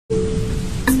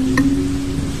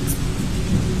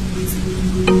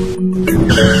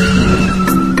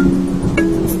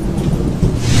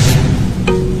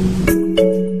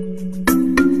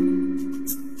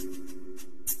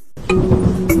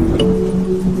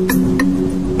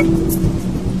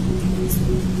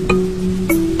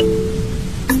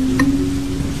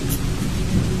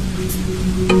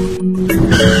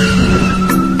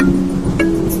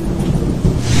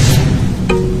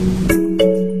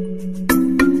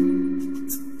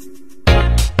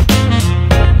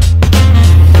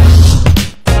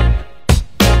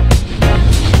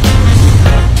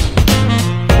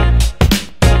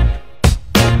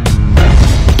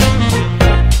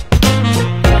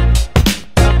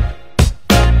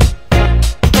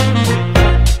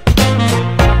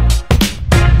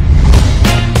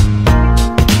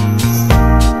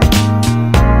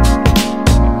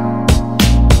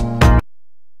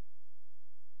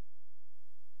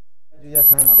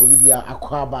obi bia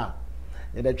akwaba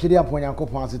e da twede apon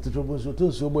Yankopon ase tutubu so to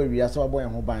nso bo awia so bo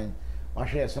ho ban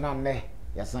wahwe so na nne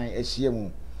yasan ahia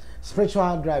mu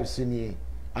spiritual drive senie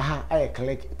aha aye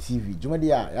click TV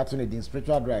jumadi a yato ne din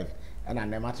spiritual drive na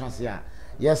na matrase a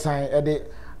yesan e de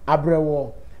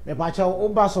abrewo me pa cha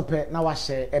oba so pe na wa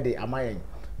share e de amayen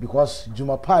because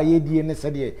juma pa ye die ne se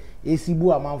de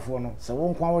esibu amanfo no se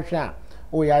won kwa wo hwe a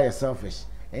o ya ye selfish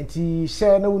enti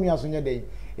share na woni aso nye den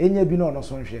enya bi no no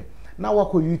so nhwe na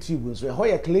wako YouTube nso e ho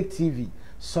ye click TV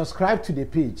subscribe to the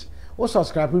page o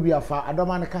subscribe bi afa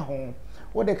adoma ne ka ho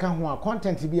wo de ka ho a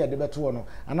content bi e de beto no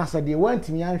anasa de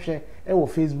wantimi anhwe e wo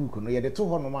Facebook no ye de to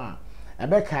ho no ma e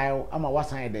be kai ama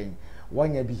wasan den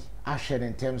wonya bi ahwe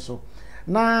den tem so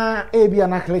na e bia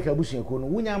na click abusuako no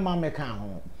wunya ma me ka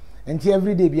ho enti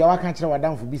everyday bia waka kire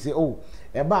wadamfo bi say oh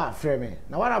e ba frɛ me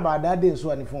na wara ba da dey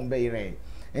so ani phone be yire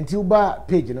enti u ba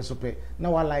page no so pe na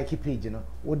wa like page no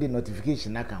wo de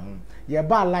notification na ka ho ye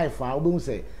ba live a wo be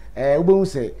hu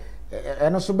say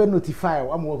no so be notify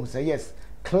am wo hu say yes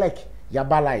click ya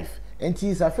ba live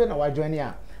enti sa fe na wa join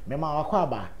ya me ma wakwa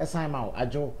ba esan ma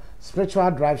ajo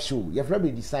spiritual drive show ye fra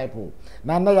be disciple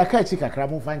na ya ka chi kakra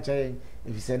mo fa nche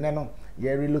efise ne no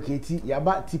ye relocate ya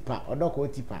ba tipa odoko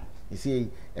tipa isi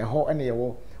eho ene ye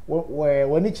wo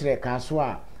wani kire ka so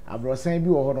a abrosan bi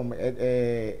wo ho no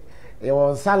ye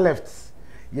was left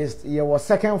yes ye was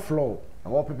second floor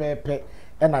wo pepepe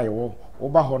ena ye wo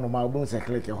oba ho no ma obu se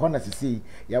click ho na sisi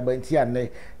ya ba nti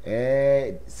ane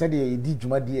se de edi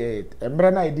djuma di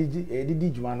emre na edi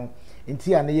djuma no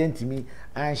nti ane ye ntimi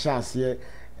ansha ase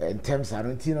terms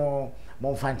aro nti no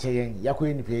mo fa nche yen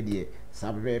yakoye ni pe de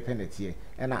sabebe penalty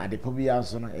ena adepo bi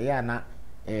anso no ya na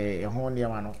ho ne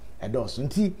ma no edos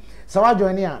nti sawa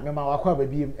join a me ma wakwa ba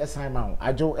bi esan ma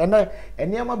ajo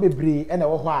ene ma bebre ena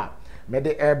wo ho a me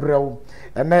de ebrew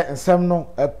ene nsem no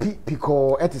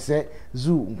piko etise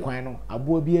zoo nkwan no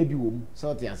abo bi abi wom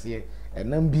so te ase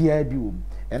enam bi abi wom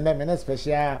ene me na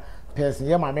special person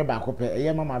ye ma me ba ko pe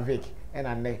ye mama Vic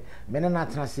ena ne me na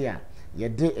trase a ye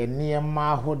de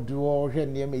enema hodo hwe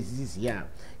enema esisi a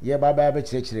ye baba ba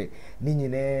kirekire ni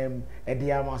nyinem e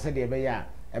de ama se de be ya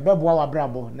ebe boa wa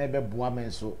brabo na ebe boa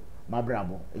men so ma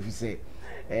brabo efise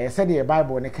se de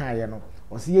Bible ne kan ye no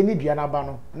o se ye ni dua na ba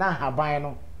no na haban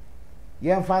no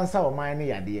ye mfa nsa o man ne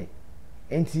yade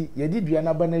enti ye di dua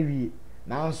na ba na wie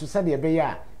na nso se de be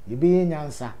ya ye be ye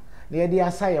nyansa na ye de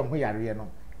asa ye ho yare no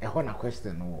e ho na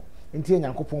question no enti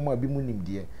Nyankopon ma bi mu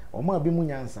nimde o ma bi mu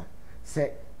nyansa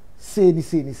se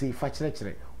se fa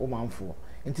kire o manfo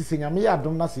enti se nyame ya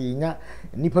dom na se nya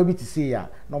nipa bi ti se ya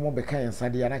na mo be kan nsa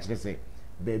de ya na kire se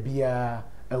babia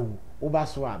awu wo ba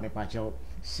so a me pa che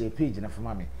share page na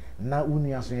fama me na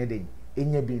unu aso ye den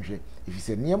enya bi nhwe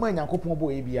efise niam Nyankopon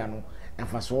bo e bia no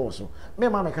emfa so wo so me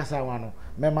ma me kasa wa no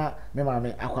me ma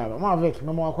me akwaba ma Vic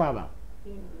me ma akwaba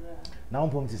na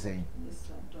ompom ti sei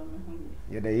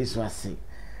ye da Yesu ase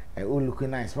o look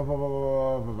nice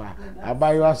papa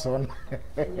abayo aso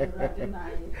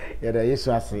ye da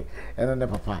Yesu ase ene ne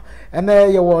papa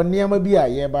ene ye wo niam bi a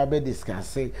ye ba be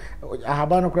discuss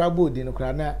ahaba no kra bodi no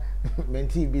kra na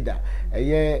menti bi da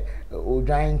ye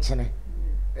odwan nkyene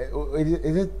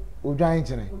is it odwan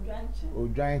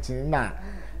nkyene na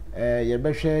ye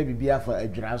behwe bibia fa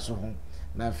adwura so ho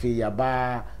na fe ya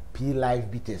ba P life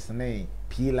bitters na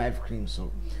P life cream so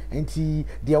enti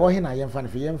de wo he na ye mfa ne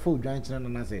fe ye mfa odwan nkyene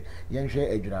na se ye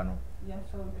nhwe adwura no ye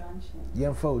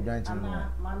mfa odwan nkyene no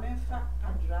ma me mfa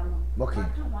adwura no okay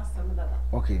ka ho asem dada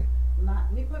okay na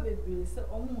nipa bebre se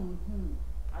omo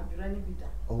adwura ne bi da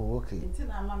oh okay enti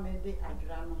na ma me de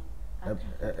adwura no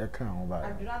kan ho ba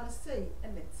adwura no sei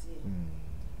enetie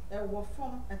wo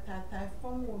form atatai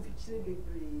form wo fichire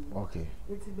bebre okay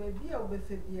enti ba bia wo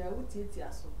befa bia wo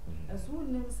tietia so eso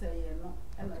nim se ye no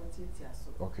na wo tietia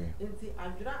so okay enti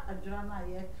adwura na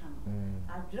ye kan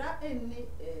adwura eni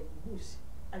bush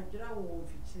adwura wo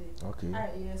fichire okay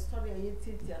ye story ye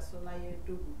tietia so na ye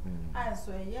dogu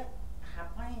so ye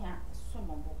hapan ya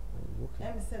somobo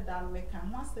okay se dan me kan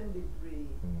ho asem bebre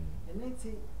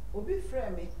enti obi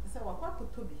frɛ me se wakwa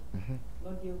kotobi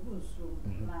no de egu nso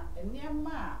na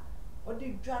enema a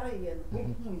odi dware ye no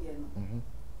ohu ye no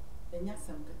enya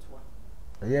sem ketwa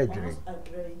ye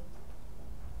adwere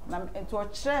na ento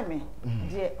kyerɛ me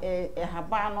de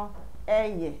haba no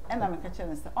eye na me ka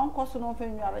kyerɛ se onko so no fa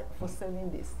nware for 7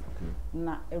 days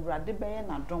na ewrade bɛyɛ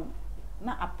na dom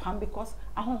na apam because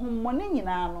ahohommone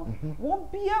nyina no wo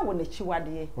bia wo na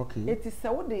chiwade eti se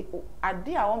wo de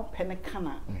ade a won pene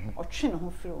kana otwe ne ho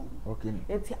firi wo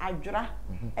eti adwura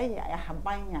ya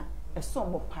haban a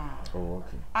esombo pa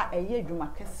a eye dwuma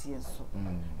kase so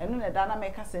eno na da na me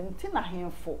ka se nti na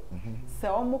hemfo se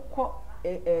omukọ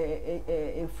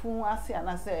efun ase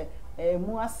ana se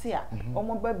mu ase a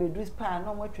omo ba bedu spa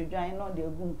na omo twedwan na de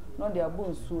agum na de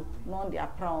abonsu na de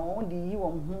apra on de yi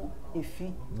won ho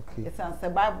efi esan se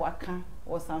bible aka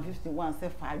o Psalm 51 say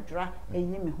fa adra eyi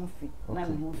me ho fi na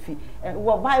me ho fi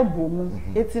wo bible mu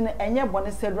eti ne enye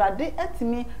bone se Awurade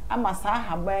etimi amasa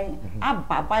haban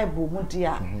aba bible mu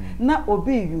dia na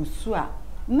obi yusu a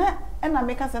na ena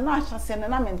meka se na ahyase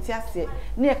na mente ase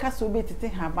na ye ka se obi tete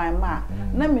haban ma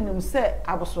na menim se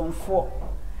abosomfo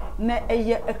na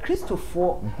eye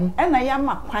Kristofo ena ya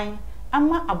makwan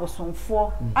ama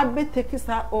abosomfo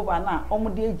abetekisa over na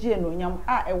omode egie no nyam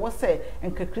a ewo se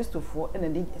enka Kristofo ena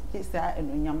de kisa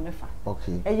eno nyam nefa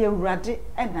okay eye Awurade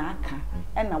ena aka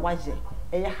ena waje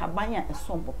eye haban a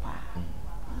esombo pa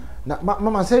na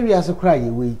mama se wiase kra ye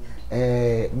we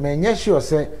menye sure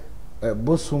se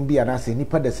bosum bi anase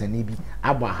nipa desani bi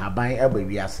aba haban aba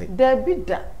wiase da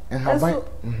bida haban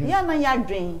ya na ya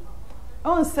dwen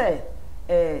on se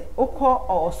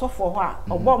okọ osofo ho a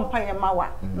ogbo mpaye mawa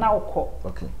na okọ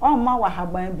on mawa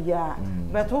haban bia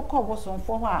but okọ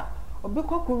bosomfo ho a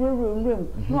obekọ kururururem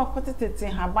na okotetete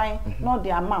haban na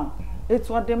ode amount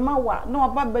etu ode mawa na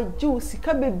oba bajiu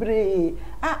sika bebre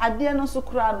a ade no so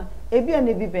kura no ebi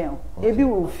na ebi ben ebi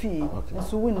wo fi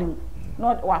nso wunim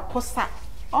na waposa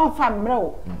on fa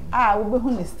mrew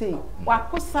obehu ne stay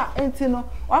waposa enti no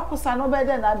waposa no be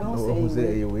de na be hu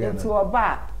say enti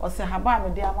oba o se haba me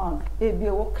de amount ebi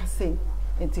wo kase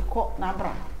enti ko na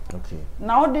bra okay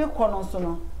na o de ko no so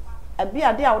no abi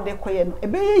ade a wo de koye no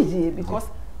ebe ye because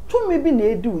tumi bi na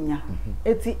edu nya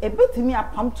eti ebetimi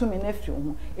apam tumi na fi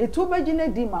ho eti obeji na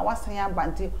di ma wasan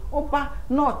abante oba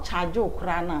na o charge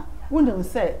okra na wunim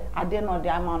se ade no de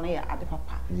amount ya ade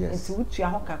papa enti wutua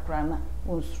ho kakra na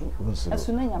onsuru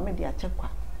asu na nyame de achekwa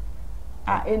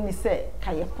a eni se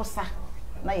kaye posa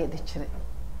na ye de kire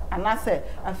ana se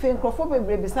afi nkrofo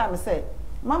bebre bisa me se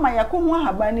mama yakohu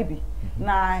haban ni bi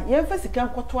na ye mfa sika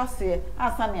nkoto ase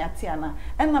asa na ate ana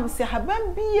enam se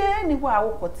haban biye ni ho a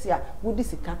wokote a wodi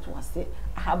sika to ase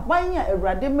haban ya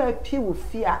Awurade ma pie wo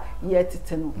fi a ye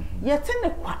tete no ye te ne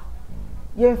kwa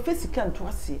ye mfa sika nto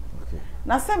ase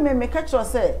na se me ka kiro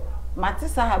se mate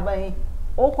sa haban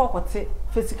okokote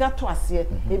fesika to ase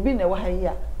ebi na wa ha yi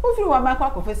a ofiri wa ma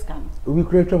kwa fesika no obi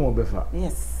kura twam obefa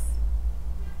yes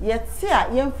ye te a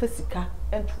ye mfa sika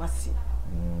nto ase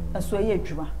aso ye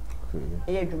adwuma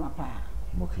ye adwuma pa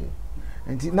okay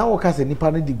enti na wo ka se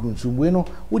nipa no di gunsum we no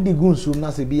wo di gunsum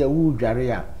na se bia wo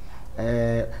dware a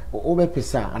wo be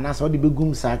pesa ana se wo di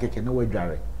begum sa keke na wo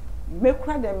dware me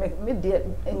kura de me de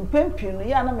mpempi no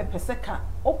ya na me pese ka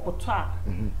okoto a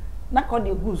na ko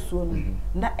de gusuo no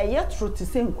na eye troti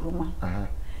se nkruma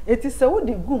eti se wo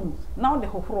di gum na wo de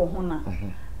hohoro ho na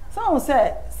so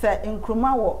se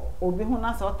nkruma wo obi ho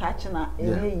na se o taache na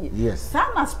eyeyi sa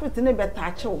na spirit ne be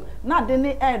taache wo na de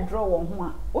ne air draw wo ho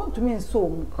a ontumi nso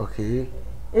mu okay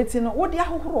eti no wo de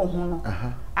ahohoro ho no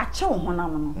ache wo ho na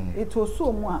no eti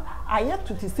oso mu a aye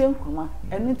tuti se nkruma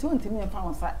enu ti ontumi mfa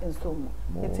wo sa nso mu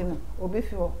eti no obi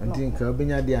fi wo no enti nka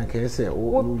obenya de anka ese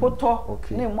wo poto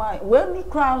ne mu we nu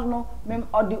crown no mem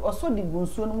odi oso di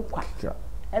gunsuo no mu kwa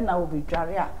e na obi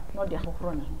dware a no de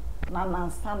ahohoro ne ho na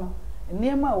nansa no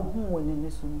nema ohun woni ne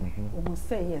so no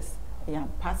say yes ya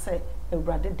passe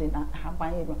Awurade de na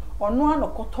haban ye ono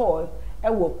anokoto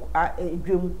ewo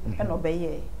edwem e no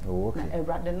beye na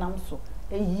Awurade nam so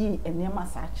eyi enema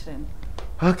sa kire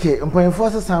no okay mpanfo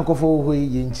sesan kofo ho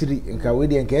ye nchiri nka we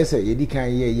de nka ese ye di kan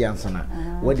ye ansana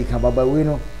wadi kan baba we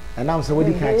no enam se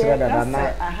wadi kan kire da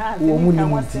na wo mu ni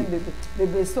muti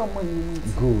bebe so mo ni muti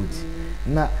good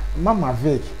na mama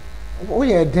Vic wo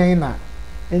ye den na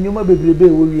enyuma bebrebe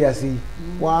wo wiase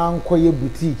wan koye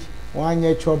boutique wan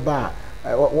ye choba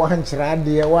wan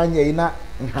chirade wan ye ina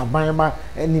nhaban ma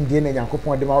enimde na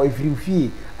Nyankopon de ma efiri fie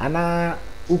ana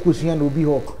ukosua na obi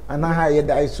ho ana ha ye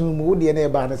da isun mu wo de na e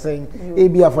ba na sen e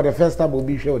bia for the first time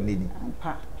obi hwe oneni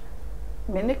pa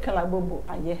me ne kala bobo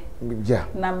aye ja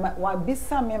na wa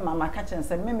bisa me mama ka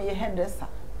chense me ye hairdresser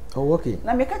oh okay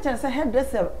na me ka chense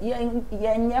hairdresser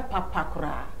ye nye papa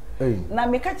kura na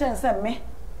me ka chense me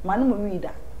manu mu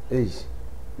wida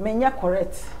menya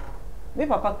correct me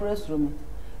papa kura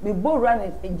me bo run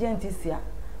agentisia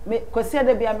me kwese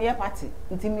da bia me party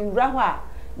nti me wura ho a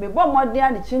me bo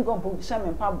modern and chingon position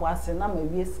me pa bo ase na ma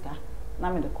wie sika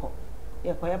na me de ko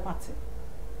ye ko ye party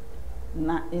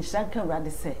na inshanka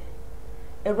Awurade se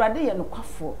Awurade ye no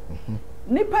kwafo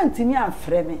nipa ntimi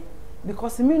amfre me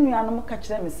because me nua no ka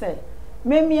kire me se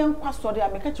me nkwaso de a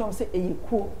me ka kire me se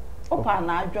eyekuo opa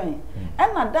na adwen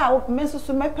na da wo me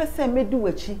so me pese me di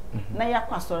wachi na ya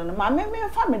kwasore no ma me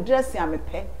fa me dress ya me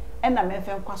pe na me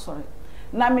fa kwasore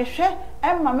na me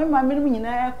hwe ma me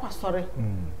nyina kwasore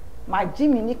ma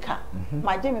Jimmy nika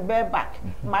ma Jimmy bear back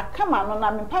ma kama no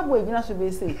na me pabo egina so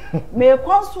be say me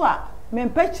konso a me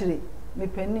mpachire me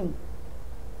panim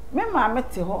me ma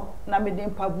mete ho na me de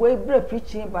pabo ebre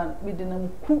preaching ban me de nam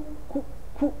ku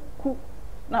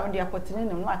na me de akotene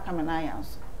ne no aka me na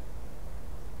ayanso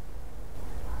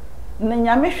na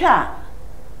nyame hwa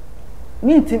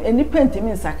mintim eni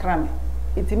pentimi nsakra me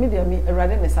etimi de mi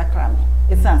erade ne sakra me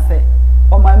esan se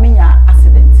o ma minya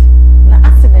accident na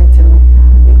accident no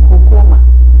e kokoma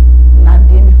na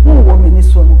de mi hu wo meni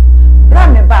so no bra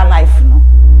me ba life no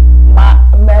ma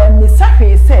me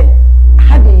sahwe se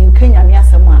ha de yinkanya me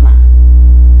asem ana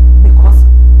because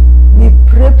me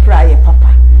pray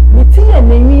papa me tie na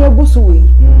nwi agusu we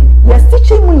ye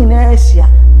stichi mu nyina ahia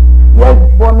ye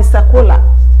bo mi sakola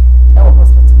e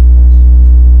hospital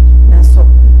na so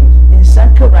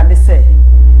inshanke brade say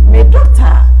me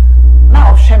doctor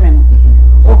na ohweme no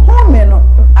ohome no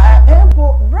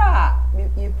ebo bra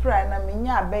me pray na me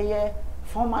nya abeye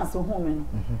 4 months ohome no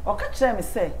o ka kire me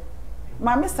say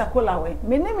ma me sakola we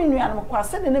me ne me nua no kwa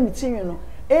se de na me tinwi no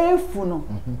efu no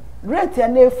rate ya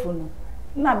na efu no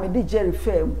na me di jerry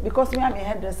fam because me am a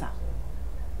hairdresser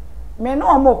me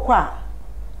no mo kwa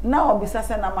na obisa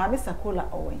se na ma me sakola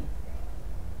owen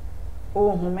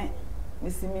ohume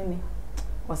misimini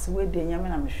wasi we de nyame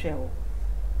na me hwe wo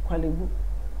kwalebu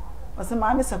wasi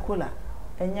ma me sakola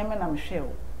enyame na me hwe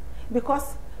wo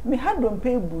because me had don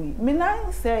pay bui me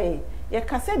na say ye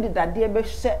kase de dade be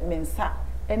hye me nsa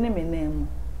ene me nam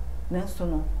nanso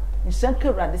no nshanka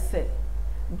urade say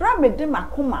bra me de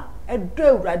makoma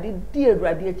edo urade di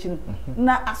urade achi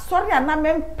na asori ana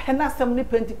me pena asem ni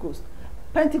Pentecost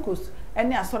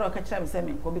ene asori o ka kire me say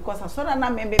me ko because asori ana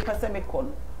me be pese me ko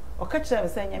no o ka kire me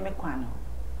say nyame kwan no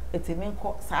etimi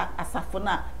nko sa asafo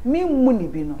na me muni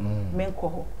bi no me nko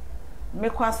ho me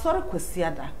kwa asori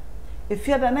kwasiada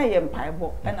efiada na ye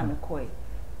mpaebo ena me ko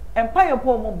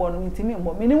mpaebo mo bo no ntimi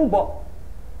mo minim bo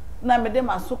na me de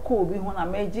masoko obi ho na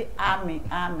meji ami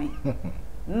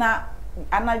na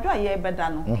anadwo ye beda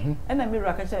no ena me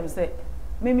rua ka kire me say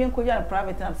me nkoja na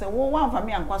private na say wo wan fa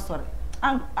me anko sori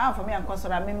anfa me anko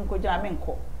sori me nkoja me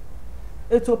nko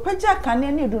eto peja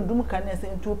kane ne dundum kane say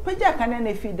eto peja kane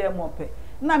na fi dem ope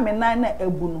na me nan na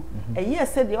abu no eye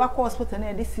se de wakọ hospital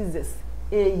na de scissors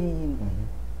eyi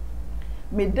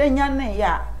me danya ne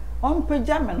ya on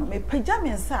peja me no me peja me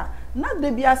nsa na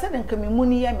de bia se de nka me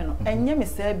muni ye me no enye me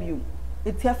sa biu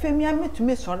eti afemi a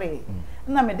metumi sore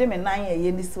na me de me nan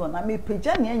ye ni si ho na me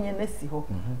peja ne enye na si ho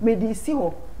me di si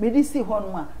ho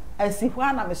no a asi ho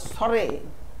na me sore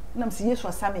na me si Yesu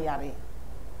asame yare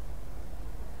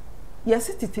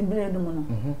yesi titimbire no no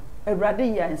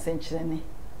Ewrade ya nsenkyerene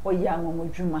oye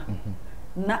anwomodwuma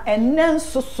na enen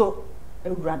soso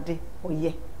Ewrade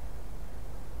oye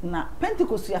na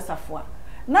Pentecost yasafo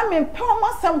na me mpe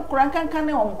omasam kurankankan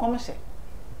ne omkomhye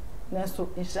na so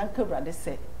inshanka Ewrade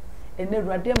se ene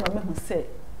Ewrade ma mehu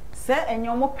se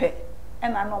enyomo pe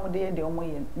ena na omde ye de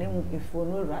omoye na mu efuo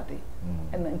no Ewrade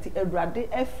ena nti Ewrade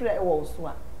efre wo so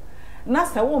a na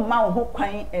se wo ma wo ho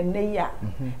kwan ene ya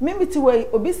mimiti we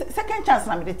obi second chance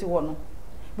na me de ti wo no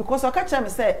because o ka kire me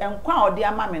say enkwa odi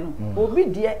ama me no obi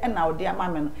die ena odi ama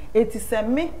me no eti se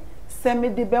me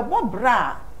de bebo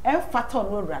bra emfata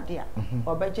no Ewrade a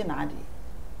obeje na ade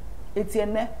eti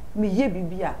ene me ye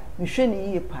bibia me hwe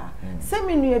ne ye pa se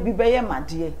me nua bi beye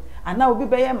made ana obi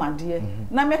beye made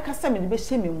na me ka se me de be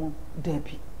hye me mu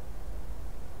dabi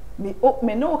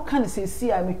me no kan se si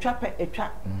a me twa pe etwa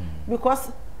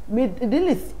because me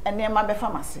delete ene ma be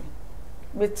pharmacy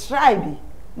me try bi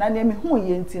na ne me hu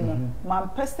ye nti no ma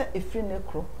mpese efri ne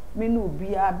kro me no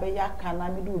bia be ya kana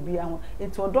me do bia ho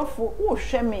enti odofo wo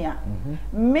hwe me a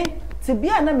me ti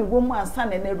bia na me wo mu ansa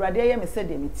na Ewrade ye me se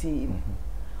de me ti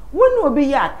wonu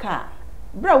obi ya aka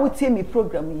bra wo tie me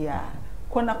program ya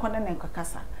kona ne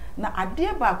nkakasa na ade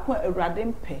ba ko Ewrade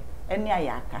mpe ene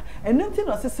ayaka enu nti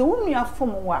no se wonu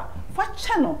afom wa fa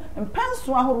che no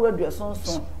mpanso ahoro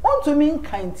aduasonson ontumi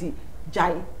nkanti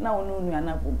jai na wonu nua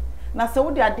na bom na se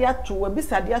wo de ade ato wa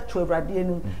bisa ade ato Ewrade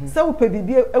enu se wo pe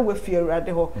bibie ewe fi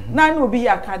Ewrade ho na na obi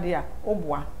ya aka de a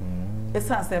oboa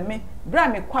esan se me bra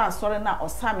me kwa asore na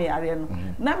osame yare no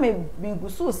na me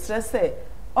bingusu stress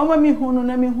oma mi hu no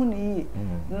na mi hu ni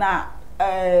na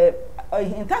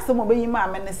intase mo be yima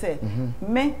amene se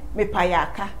me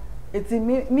payaka eti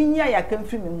mi nya ya kan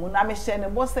fi mi mu na me hye ne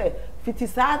bo se fiti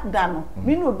sa da no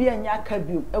mi no obi anya aka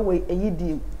biu ewe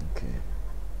eyidiem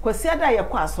kwasi ada ye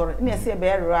kwa asore na se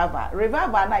be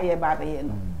revival na ye ba be ye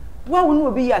no wa wo no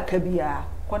obi ya aka bia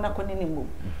kona ni mo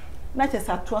na che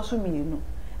sa to so mi no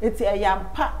eti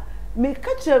eyampa me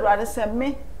ka kire Ewrade se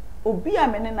me obi a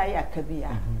me ne na ye aka bia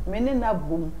me ne na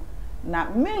bom na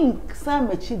men sa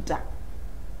machi da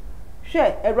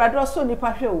hwe Ewrade so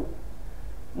nipa hwe o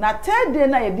na third day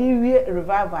na ye di wie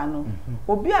revival no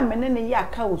obi a mene ne ya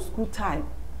ka o school time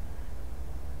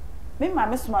me ma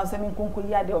me suma se me nkonko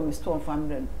ya de o me store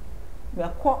family me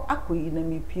akọ akoyi na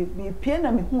me pie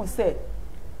na me hu se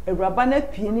Ewraba na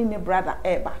pie ni ne brother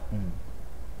eba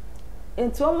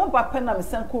enti o mo ba pe na me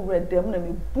sanko redem na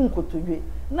me bu nkotodwe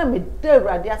na me da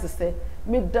Ewrade asese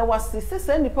me da wase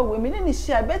sese nipa we me ni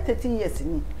hia be 30 years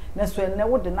ni na so ene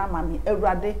wo de na ma me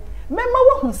Ewrade mema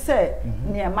wo hu se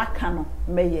ne maka no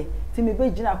meye ti me be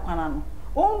gina kwana no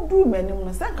ondu manim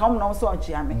no se ka wo na so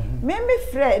onchia me me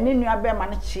frɛ ne nua be ma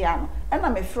ne chia no na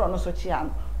me frɛ no so chia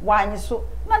no wanyi so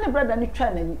na ne brother ne twa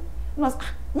nani no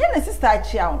ye ne sister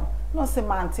chia no se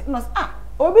manti no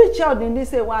obi chia odin dey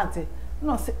say wanti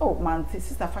no se oh manti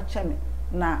sister fa che me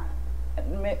na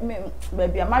me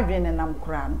baby amadwe ne nam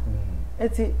kura no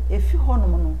eti efi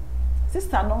honom no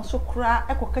sister no so kura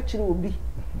ekoka kire obi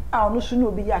ono so na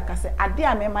obi ya akase ade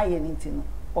a me ma ye nti no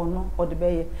ono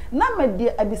odebeye na me de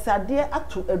abisade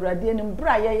ato Ewrade ni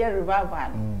mbra ye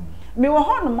revival me wo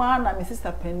honom na me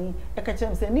sister pani eka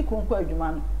chem se ni konko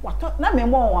adwuma no wato na me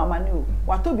mo won amane o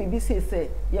wato bibi se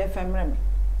ye femre me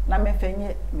na me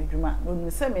fanye me dwuma no nu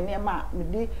se me ne ma me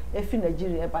de efi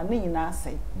Nigeria ba ne nyina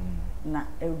asai na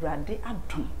Ewrade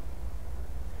adom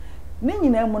ne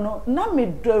nyina mu no na me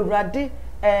do Ewrade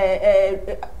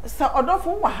sa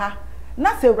odofo wa ha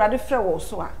na se Ewrade frɛ wo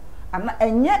so a ana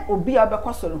enye obi a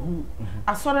obekosoro hu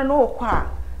asore no okọ a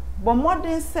bo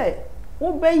modern se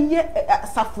wo be ye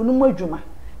safunu mu adwuma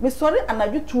me sori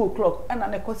anadwo 2 o'clock ana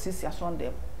ne ko sisi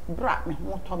asonde bra me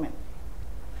ho to me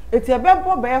eti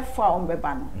ebebo be fa on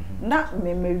beba no na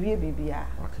me mawie bibia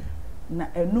okay na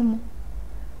enum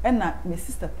na me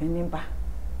sister penimba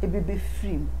ebebe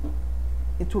free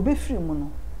eti obe free mu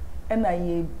no na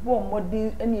ye bo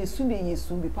modern na yesu ne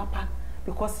yesu bi papa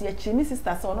because ye chimi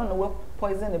sister say ono no we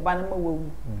poison the banama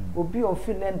wewu obi o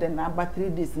feeling the na about 3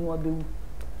 days no obewu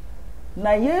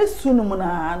na yesu no mu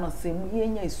na no say mu ye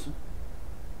nya esu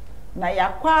na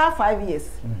yakwa 5 years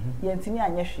ye ntini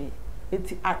anya hwe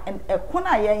eti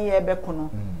ekona ye beko no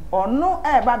ono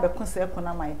eba beko se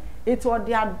ekona mai eti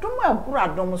odi adom aburu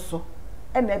adom so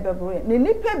na ebebro ne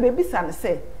nipa bebisa ne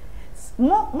say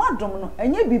mo adom no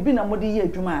enye bibi na mode ye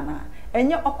adwuma na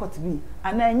enye okot bi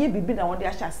ana enye bibi na wode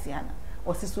ahyase ana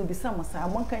osiso bisa mo sa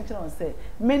mon kan kire on say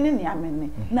meni ne amene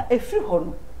na efiri ho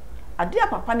no ade a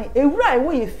papa ne ewura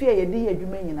ewo ye fie ye de ye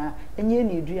adwuma nyina enye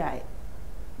ne eduae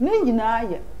ne nyina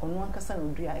ye ono ankasa na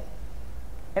oduae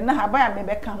ena ha ba ya me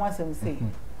be ka ho asem sei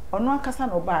ono ankasa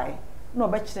na obae na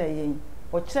obekire yen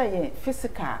o kire yen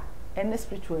physical and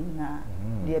spiritual nyina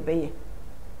de ebeye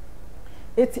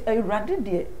eti Ewrade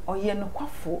de oye no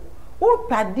kwafo o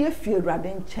pade fie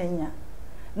Ewrade nkyenya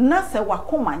na se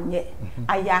wakoma nye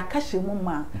aya kashe mu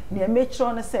ma na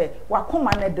emechiro ne se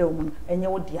wakoma na da mu enye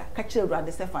wodia ka kire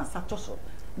Ewrade se fansa to so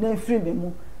na mfiri me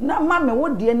mu na ma me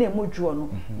wodie na emodwo no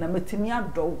na metimi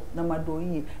adɔ na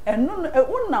madoyi eno no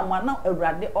unama na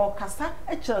Ewrade o kasa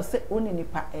e kire se oni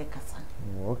nipa e kasa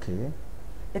okay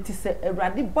eti se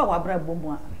Ewrade ba wabra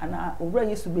bomu ana owura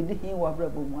Yesu bedi hin wabra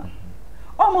bomu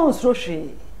o mo nsro hwe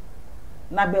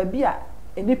na ba bia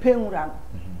enipa nwura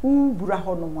no bura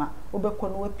ho no a obekọ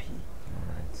no wapi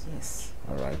yes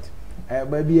all right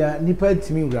ba bia nipa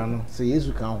ntimi nwura no se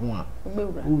Yesu kan ho a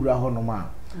wura ho no a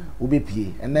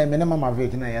obepie ena me na mama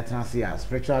vek na ya transe a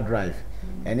spiritual drive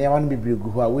ene ya wan bibiri gu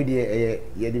ho a we de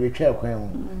ye de betwa kwan ho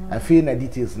afi na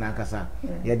details na akasa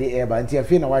ye de eba nti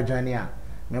afi na wadwane a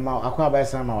me ma akwa ba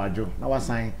san ma wadwo na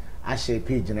wasan a share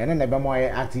page na ene na be mo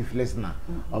active listener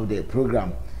of the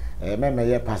program me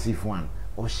ye passive one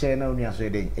o share na onu aso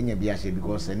dey enya bia share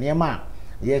because niema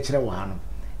ye kire wo ha no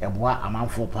eboa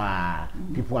amanfo pa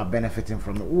people are benefiting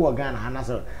from it wo Ghana hana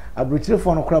so abrochire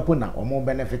fo no krapo na omo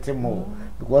benefiting more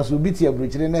because obi ti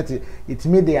abrochire net it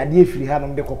made the ade afiri ha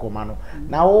no de kokoma no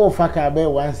na wo fa ka be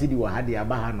one city wo ha de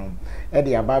aba ha no e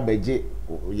de aba beje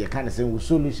ye kan say wo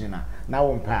solution na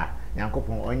wo mpa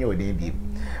yankopon onye oden bi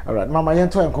all right mama ye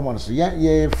to enkomo no so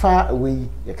ye fa we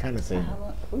ye kan say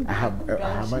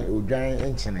Odwan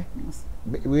Nkyene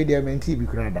we dey menti bi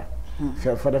krada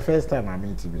for the first time I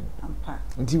meet you ampa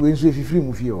nti we nso efifiri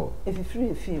mu fie ho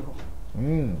efifiri ho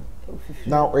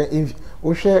now if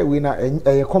o share we na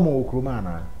common okroma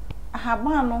na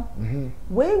ahaba no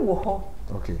we wo ho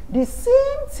okay the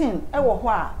same thing e wo ho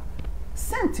a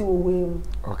cent wo we mu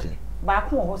okay ba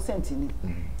ko ho cent ni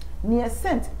ni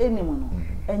cent enimu no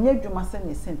enye dwuma se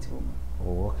ni cent wo mu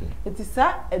oh okay it is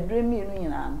a adwemi no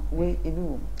nyina we ebi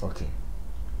wo okay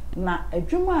na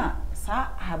adwuma sa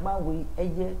ahaba we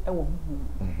eye e wo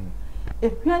hu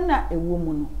ehwan na ewo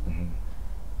mu no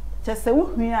chese wo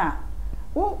hwan a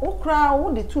wo kra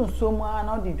wo de tu nsuo mu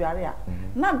na wo de dware a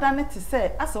na da ne te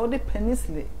se asa wo de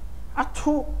penicillin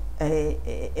ato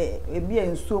ebi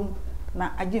nsuo mu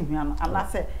na agye hwia no ana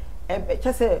se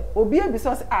kyese obi ebi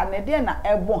so na de na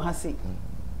ebon ha se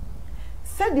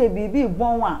se de bibi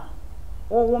bon a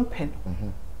wo mpe no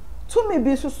tumi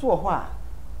bi susu wo ho a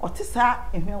otisa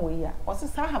ehwe we ya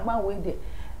otisa haba we de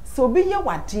so obi ye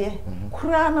wade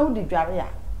kura na wo de dware a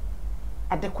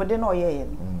adekode na oyeye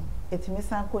no etimi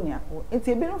sanko ni akọ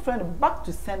enti ebi no friend back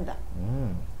to sender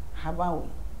haba we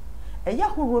eya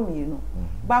horo mi no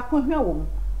ba ko hwa wo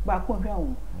ba ko hwa wo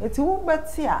enti wo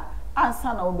beti a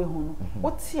ansa na wo be hu no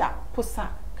wo ti a posa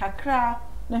kakra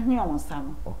na hwa wo nsa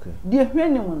no de hwa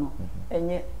ni mu no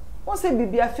enye wo se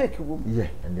bibia fake wo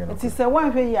enti se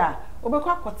wan hwe ya wo be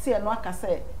kwa kote no aka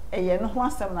se eye no ho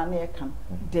asem na na ye kan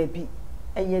dabi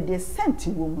eye de sent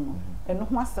wo mu no eno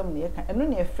ho asem na ye kan eno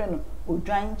na ye frɛ no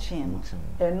Odwan Nkyene no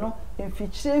eno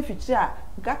mfikyire a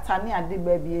gata ne ade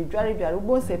ba bi edware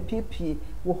wo se piepie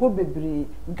wo ho bebre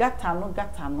gata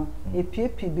no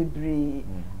epiepie bebre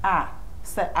a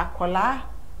se akola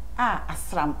a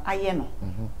asram aye no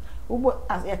wo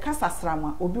ye kasa asram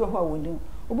a obi wo ho a woni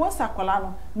wo se akola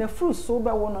no na fruit so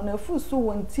be wo no na fruit so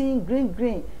wontin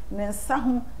green ne nsa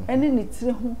ho ene ne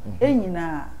tire ho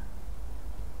enyina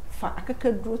fa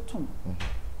akakaduro tom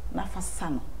na fasa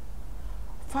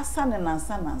ne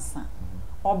nansa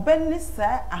obenne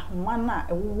sa ahoma na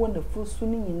ewowo na frusu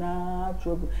ni nyina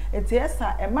tuobu eti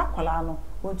esa emakola no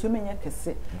wontumi nye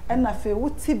kese ena fe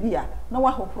wotibia na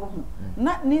wahokoro ho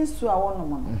na ni nsu a wonom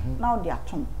no na wo de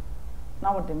atom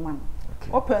na wo de man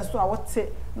open so a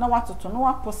wote na watoto na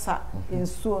waposa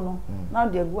nsuo no na wo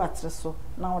de agu atre so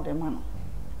na wo de man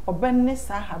obenne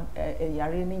sa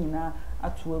yare ni nyina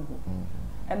atuobu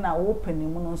ena wo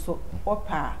panimu no so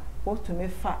opa wotumi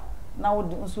fa na wo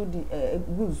nso di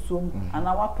good som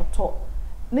ana wapoto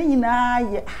ne nyina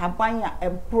ye haban a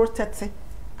protect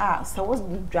a so wo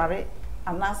dware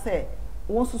ana se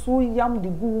wo so yam di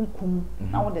gu nkum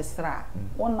na wo de sra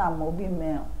wona ma obi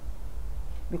mail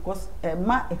because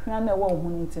ma ehwan na wo hu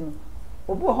ntino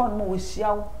obi ho no wo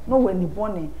hia no wani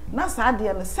bone na sa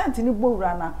de no sent ni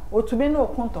bowura na otumi na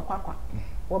okonto kwakwa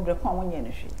wo bre kwa wonye ne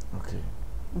hwe okay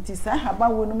nti sa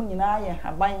haban wo no nyina ye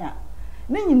haban a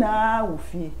ne nyina wo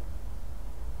fie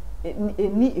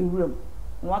eni ewuram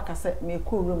no aka se me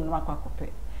ko ewuram no akwakope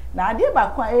na ade ba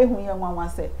kwa ehu ye nwanwa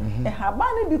se haba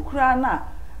ne bi kura na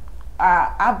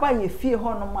aba ye fie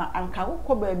ho no ma anka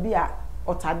kokọ ba bi a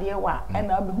otade wa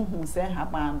na obehuhu se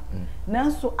haba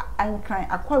nanso ankran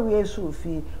akwawe esu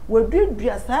fie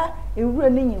wadudua sa ewura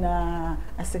ne nyina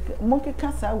aseke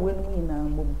monkeka sa we no nyina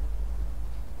mbom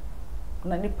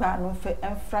na nipa no fe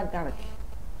enfra garlic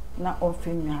na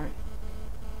ofe nyare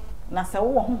na se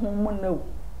wo ho mu na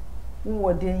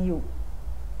wo den yo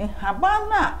haba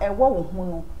na ewo wo hu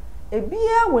no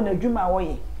ebia wo na dwuma wo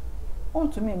ye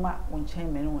ontumi ma wo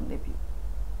nchen me no na bi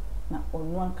na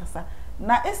onu ankasa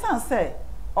na esan se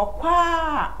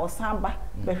okwa osamba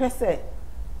behwe se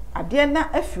ade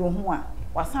na afi ho a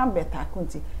wasan beta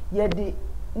konti ye de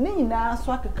ni nyina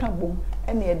so akeka bom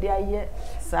ene ye de aye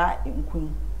sa enkun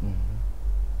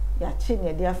ya chi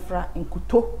ne de afra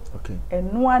enkuto okay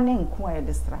enua ne nku a ye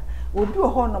de stra obi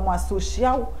ho no mo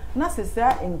asocial na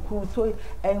sesa enku to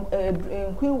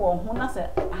enku wo ho na se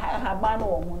haba no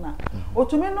wo ho na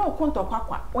otumi no konto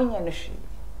kwakwa onye ne hwe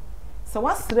se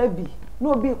wasra bi na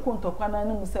obi konto kwa na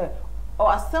mu se o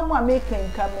asem a make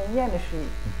nka menye ne hwe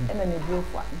ena ne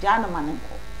biofo jana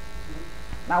manenko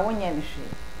na wonye ne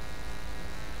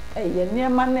hwe ye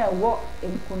niema na ewo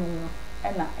enku no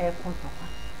ena konto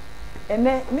kwa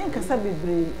ene me nkasa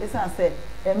bebre esan se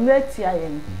emre tia ye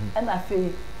ena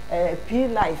fe P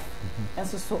life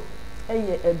enso so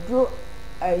eye edro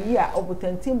yi a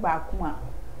obutantin ba kuma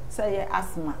say ye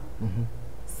asthma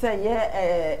say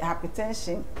ye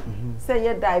hypertension say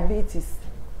ye diabetes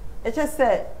eche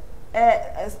say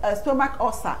stomach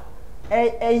ulcer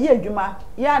ye adwuma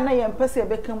ya na ye mpese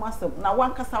be kan asem na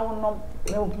wankasa wonom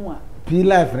na hu a P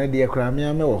life na de kra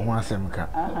me wo ho asem ka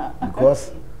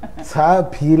because sa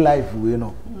P life we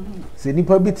no se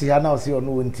nipa bi ti ha na o se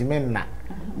ono wontime nna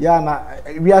ya na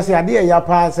wiase ade ya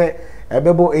pa se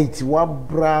ebebo 80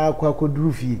 wabra kwa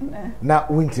koduru fie na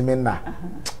wontime nna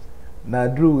na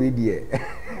dru we die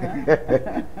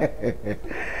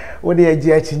we de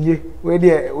agi achinye we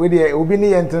de obi ne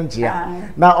yentonchia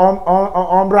na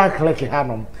on click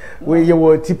hanom we ye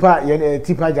wo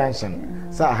tipa junction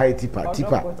sa high tipa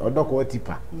odoko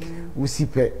tipa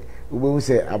usipe we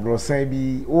say abrosan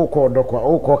bi wo ko odoko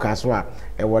wo ko kaso a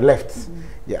e wo left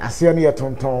ye ase no ye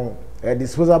tonton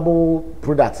disposable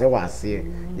products e wa ase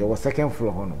ye wo second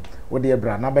floor hono wo de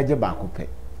bra na beje ba ko pe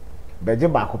beje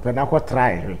ba ko pe na ko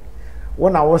try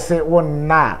wona wo se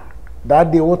wona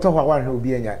that day what of one will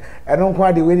be anya eno nko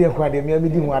ade we dey nko ade me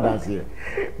di hu adanse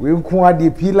we nko ade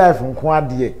p life nko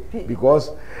ade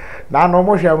because na no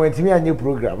mo hwa mantimi anye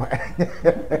program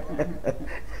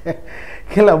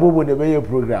kila bobo de be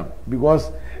program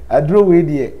because adro we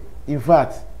dey in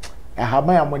fact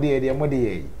haban amode dey amode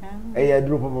ye e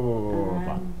adro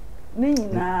papa ni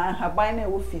na haban na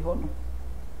wo fi ho no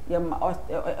ye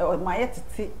ma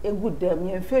yetete egu dem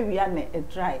ye mfa wia na e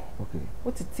dry okay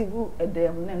wo tete gu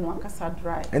dem na no akasa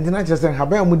dry entina chese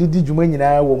haban amode di djuma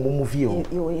nyina wo mu fi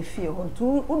ho ye fi ho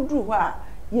tu udru ho a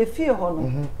ye fi ho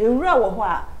no ewura wo ho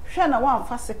a hwe na wan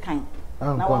fa sekan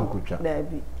na wan kutwa da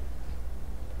bi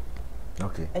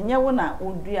okay enye wo na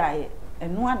oduaye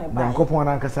eno ane ba Yankopon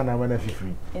na nkasa na mana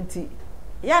fifiri enti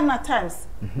ya na times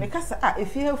me kasa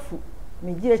efi afu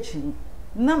me gi achi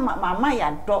na mama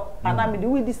ya do ana me de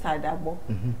we decide abo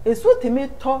esu temi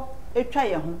to etwa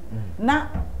ye ho na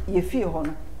ye fi ho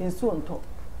no ensu nto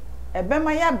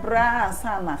ebema ya bra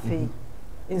ansa na fe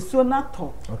ensu na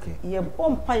to okay ye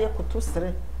bompa ye koto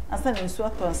sere asa na ensu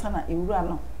to ansa na ewura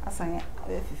no asa ya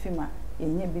fifi ma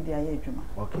yenye bi dia ye adwuma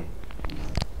okay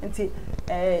nti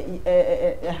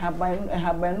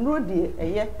haban rodi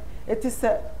eye etise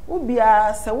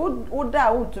ubia se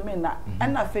woda wotumi na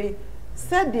ana fe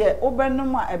se de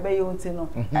obenum a ebeye onti no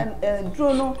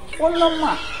dro no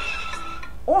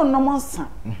onom nsa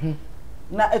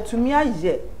na etumi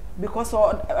aye because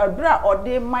bra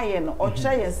ode maye no o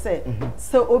kire ye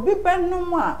se obi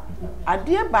benum a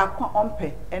ade ba kwa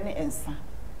ompe ene ensa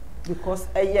because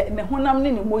ne honam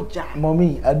ne moja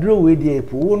mommy aduro we dey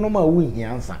po wo no ma wo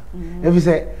hiansa if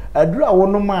say aduro a wo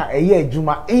no ma eye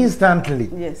adwuma instantly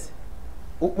yes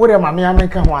wo de ma me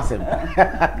amenka ho asem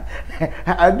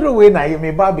aduro we na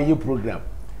me ba be program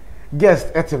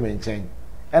guest eteme nchen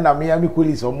e na me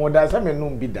colleagues o mo da say me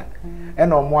num bi da e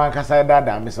na o mo ankasa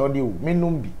da me say o de me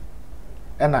num bi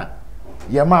e na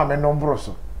ye ma me num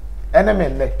broso e na me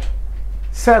nle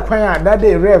say kwan a that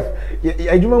day ref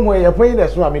adwuma mu ye pan na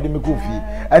so a me de me kofi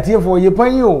atie for ye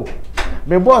pan o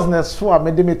me boss na so a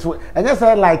me de me to anya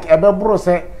say like ebe bro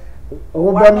say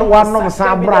wo be one nom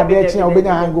sa bra de echi a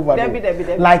obenya hangover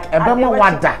like ebe ma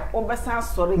wada obesan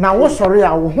sorry na wo sorry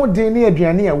a wo ho din ne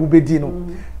aduane a wo bedi no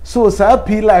so sa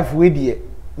P life we die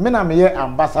me na me ye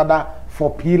ambassador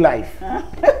for P life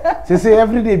say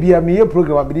every day bia me ye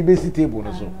program be be sit table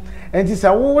no so enti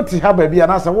sa wo ti ha ba bia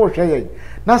na sa wo hwe ye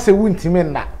na se wuntime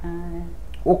na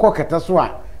wo koketa so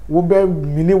a wo be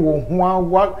mini wo ho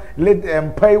wa let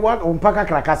empai wa ompaka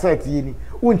krakasa tie ni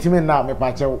wuntime na me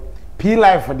pa chew P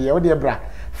life de wo de bra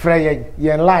fra ye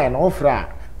line wo fra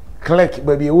click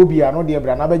ba bia wo bia no de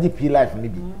bra na ba gi P life ni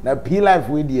bi na P life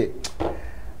we de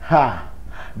ha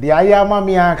de aya ma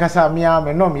me akasa me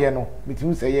nom ye no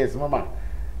mitim say yes mama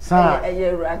sa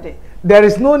there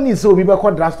is no need so we be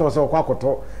call draft or so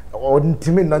kwakoto or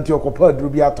ntime nanti okopa aduru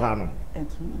bi ato ano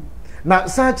na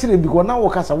sa chire bi ko na wo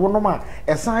kasa wo nom a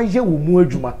esan ye wo mu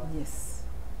adwuma yes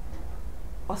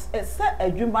os esa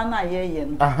adwuma na ye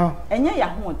no enye ya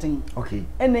hoden okay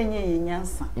enenye ye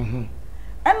nyansa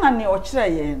ena ne o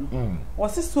kire ye no wo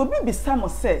se so bi bisa mo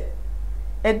se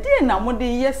edi na mo de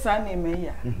yesa na me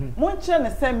ya mo kire ne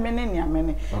se mene ne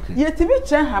amene ye tibi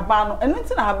kire haba no eno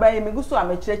ti na haba ye me guso a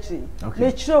me kire kire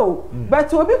me kire o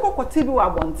but obi kokoti bi wa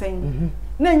bonten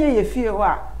na enye ye fie ho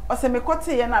a o se me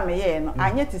kote ye na me ye no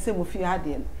anye ti se mo fie ha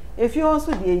de no efie ho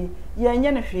so de ye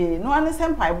enye ne hwe no ane se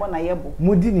mpai bo na ye bo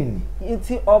mudi nini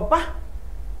nti oba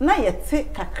na ye te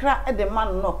kakra e de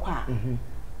man no kwa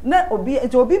na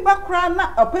obi bakra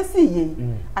na opesi ye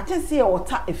atese ye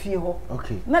wota efie ho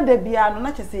okay na da bia no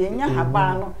na chese ye nya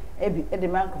haba no ebi e de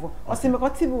mankofo o se me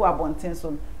kote bi wa bonten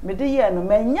so me de ye no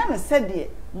manya ne se de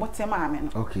motem ame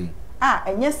no okay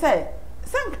enye se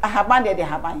haban de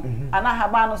haban ana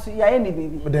haban no so ya ye ne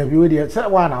bebi da bi we de se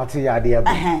wa na ote ya de abo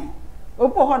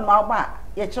opo ho na oba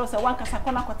ye kire se wan kasa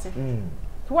kona kote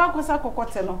to wan kasa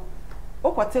kokote no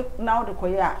okote na wo de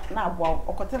koya na abo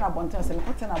okote na bonten se me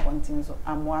kote na bonten so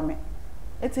amoame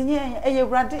etinye eye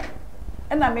wrade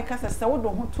na me kasa se wo do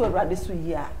ho to wrade so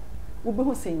yi a wo be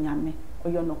ho se nyame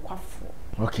oyo no kwafo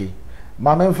okay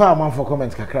mama mfa amanfo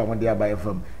comment kakra mo de abaye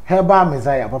fam heba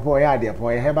messiah papa oya de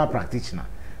papa heba practitioner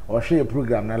o hwe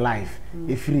program na live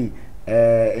e free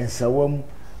ensawam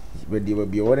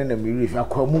be wona na me refi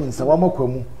akwamu nsawam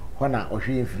akwamu hona o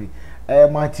hwe free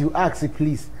Matthew ask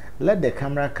please let the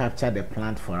camera capture the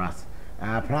plant for us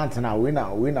plant now we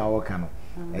now work on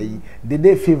did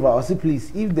they favor also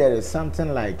please if there is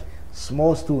something like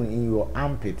small stone in your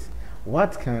armpit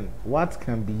what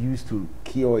can be used to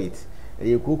cure it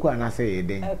koko and I say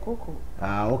then koko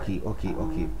okay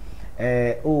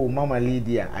Oh Mama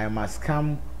Lydia, I must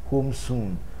come home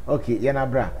soon. Okay,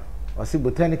 Yanabra. Or see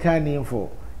botanical name for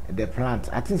the plant.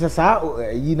 I think that's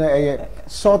you know a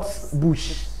salt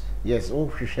bush. Yes,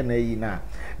 oh Shishana.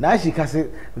 Now she can say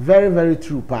very, very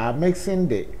true. Pa mixing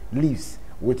the leaves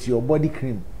with your body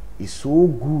cream is so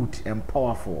good and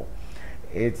powerful.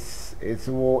 It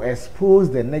will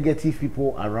expose the negative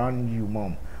people around you,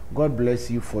 Mom. God bless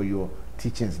you for your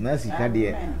teachings. Nancy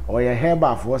Kadia or your hair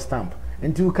bath for stamp.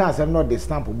 And two cars I'm not the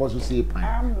stamp of boss who say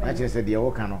pine. I just said the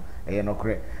Okano, no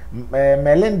correct.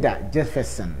 Melinda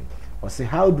Jefferson or say,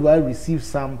 how do I receive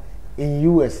some in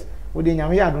US? Would you know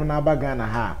Bagana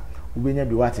ha? Ubenya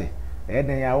Biwate.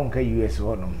 Eden ya wonka US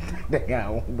honom. Ya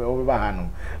over hanum.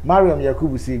 Mariam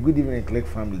Yakubu say, good evening, Click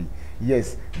family.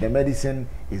 Yes, the medicine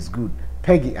is good.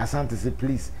 Peggy Asante say,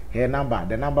 please, her number,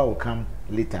 the number will come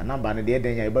later. Number and the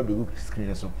Eden ya baby good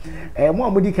screen so. Mo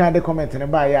amudi kan de comment ne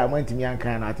ba ya amantimi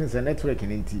ankan na I think say network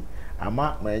ni nti.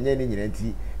 Ama ma enye ni nyina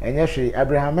nti. Enye hwe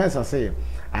Abraham Mensa say,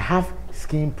 I have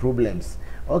skin problems.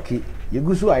 Okay,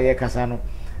 yegusu aye kasa no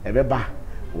ebeba.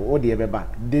 O de ebeba.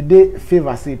 Dede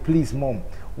favor say, please mom,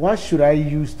 what should I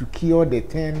use to cure the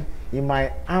turn in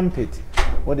my armpit?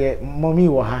 What the mommy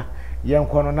wo ha yen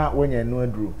kono na wonya no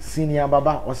aduro. Senior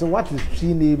baba or say what is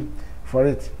tree name for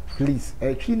it? Please,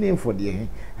 a tree name for the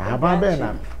Hababa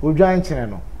na Odwan chene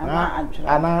no.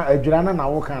 Ana adwurana na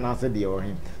wo kan na say de o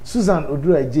him. Susan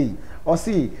Odura J or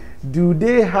say, do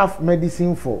they have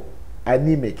medicine for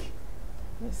anemic?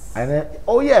 Yes. And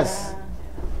oh yes.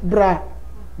 Bra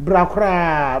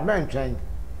kra mentwen.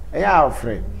 Yeah,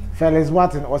 Alfred. Felix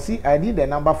Watson or see I need the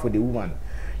number for the woman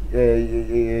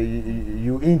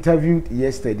you interviewed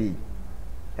yesterday.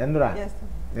 Endra. Yes.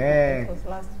 Eh. It was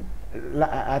last week.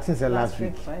 I think it's last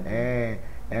week. Friday.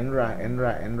 Endra.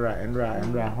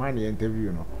 When you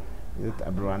interview no.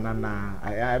 Abroanana.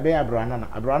 I be Abroanana.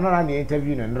 Abroanana the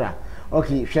interview no Endra.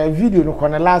 Okay, share video no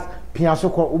corner last piaso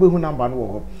ko obehu number no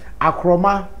wo.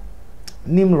 Akroma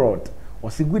Nimrod.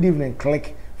 Was a good evening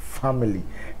click family.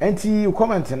 Enti you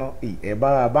comment no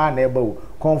ba na eba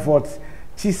comfort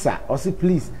Chisa or say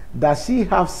please does she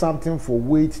have something for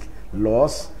weight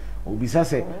loss? Obisa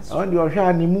say on the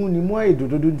ohwa ni mu ayi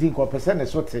dododo ntin ko pese ne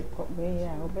sote.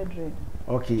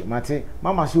 Okay, mate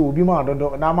mama say obi ma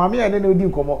dodo na mama ya ne odi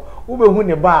nkomo ubehu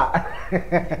ne ba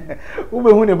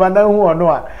ubehu ne ba na hu ono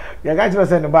a ya ga chiro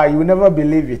say ne ba you will never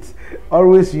believe it.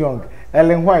 Always young.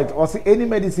 Ellen White or say any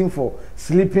medicine for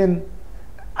sleeping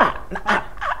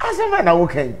asema na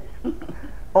wokan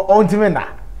o ntime na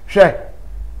hwe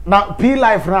na P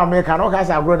life na America no ka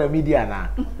say agro na media na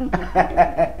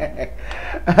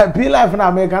P life na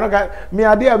America no ka me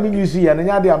ade a me use ya na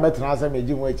nya ade a metra say me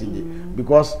jinwo achinje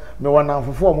because me wana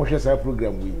fofo mo hwe say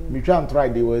program we me try and try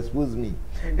they will expose me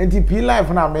enti P life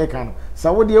na America no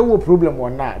sa wo de ewo problem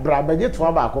won na bra beje to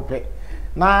aba akopɛ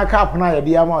na cap na ye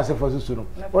de ama say for susu no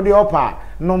wo de opa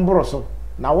no mboro so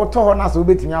na woto ho na so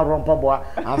betimi arompa boa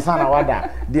ansa na wada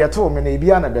de to me na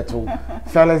ebia na beto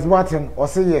Felix Martin o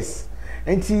say yes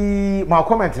enti ma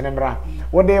comment ne mra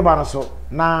wo de ba no so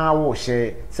na wo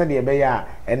hye se de be ya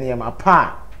ene ma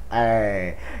pa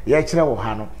ye kire wo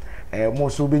ha no mo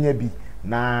so benya bi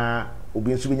na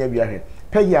obi so benya bi ahwe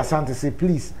Peggy Asante say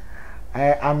please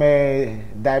I'm a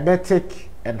diabetic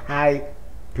and high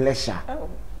pressure.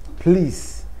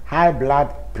 Please high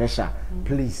blood pressure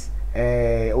please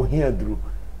ohia duru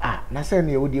na say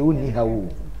na wodi woni ha wo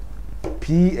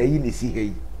p ayi ne si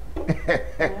hei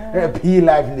p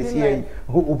life ne si hei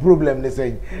o problem ne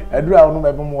say aduru a wono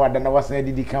mebe mo wada na wasan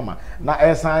didi kama na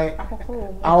esan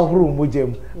ahoro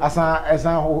mojem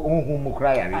esan honhum mu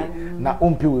kra yare na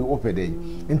ompe we opede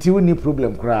nti woni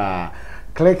problem kra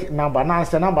click number na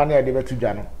say number na de betu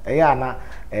dwa no eya na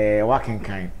working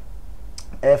kind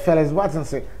Felix Watson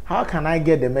say how can I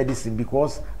get the medicine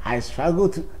because I struggle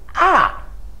to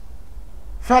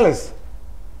Fellas,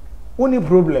 only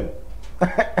problem.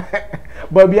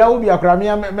 But be will be a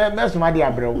cramia mess my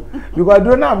dear bro. Because I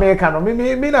do not make no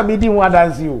me na meeting one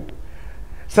dance you.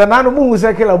 Sanano mu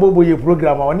sekela bobo ye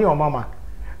program on your mama.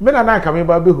 Me na come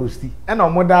ba be hosti. E na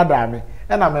mo dada me.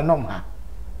 E na me nom ha.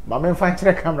 Ba me fa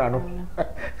kire camera no.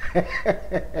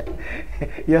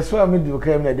 Yes so me do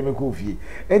come na de me ko fie.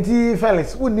 Enti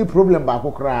Felix, only problem ba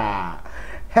kokra.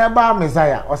 Heba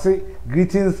Messiah or say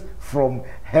greetings from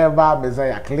Heba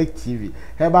Messiah Click TV.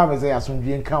 Heba Messiah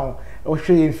sundwe nkan o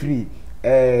hwe free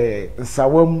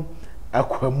nsawam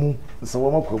akwamu so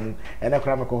wo makwamu ene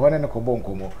kra me ko ho ne ko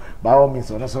bonkomo ba wo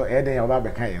means ono so eden ya oba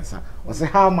beka yensa o say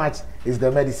how much is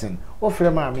the medicine o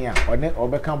frɛ ma me a one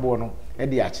obeka bo no e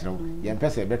de akyerew ye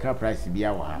mpese beka price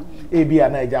bia wo ha e bia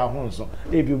na agya ho nso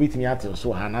e bia obetimi ate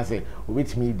so ha na say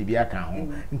obetimi di bia ka ho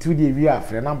nti di wi a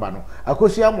frɛ number no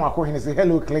akosua mo akohene say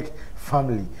hello click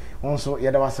family onso ye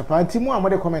da wasepa nti mu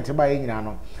amode comment ba ye nyina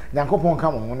no nyankopon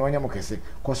ka mo ho no onyam kese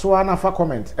koso ana fa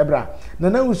comment ebra na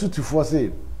na wusu tufo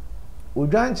say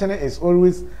Odwan Nkyene is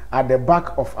always at the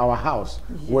back of our house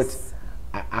with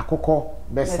akoko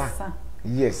besa.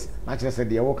 Yes, naturally said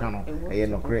the awoka no e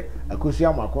no kre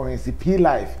akosua mo akohen si P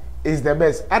life is the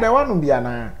best. Ada wanum bia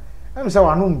na. Em say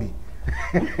wanum bi.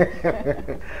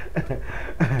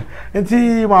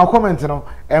 Enti my comment no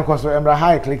enkoso Emra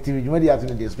High Collective jumadi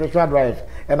atu the spiritual drive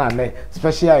and an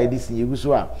special edition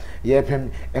yeguso a ye pem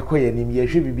ekoye nim ye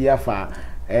hwe bibia fa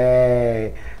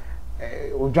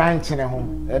Odwan Nkyene ho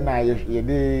na ye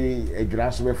de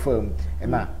adwura so be fam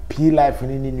na P life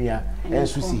ni nua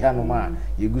enso si ha no ma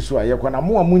yeguso a ye kwana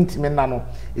mo amuntime na no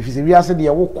efise wi ase de ye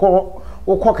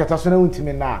wokọ keta so na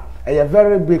untime na a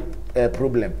very big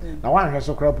problem na wan hwe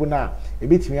so krapo na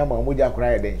ebetimi ama moja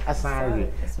kra ye den asan hwe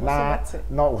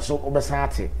na so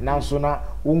obesate na so na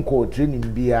wonko training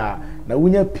bia na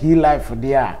wunya P life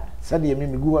de a sade ye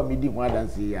mimigu wa midi ho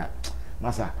adanse ya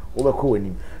masa obekọ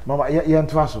wanim mama ye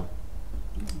ntoa so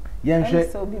yenhwe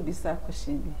so bi bisa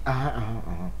question bi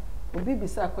obi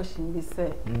bisa question bi say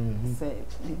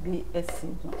bibi esi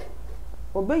no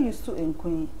obe yusu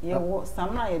enkun ye wo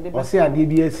samna ye de be o se ade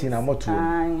bi esi na moto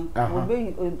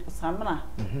obe samna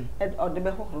o de be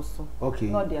hohoro so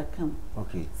no de akam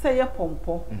say ye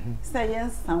pompo say ye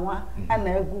nsanwa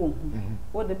ana agu ohu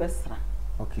wo de be sra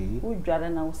wo dware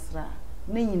na wo sra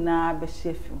na nyina be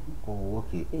shefu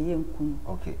eye nkun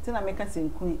ti na meka se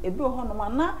nkun ebi ho no ma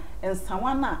na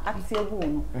ensanwa na ate agu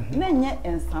no na nye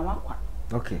ensanwa kwa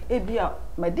ebi a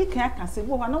medical aka se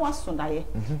bo na waso daye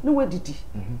na wadidi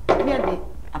na de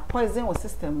a poison wa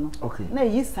system no na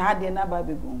yi saa de na ba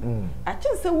bebu a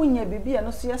chen se wunya bibia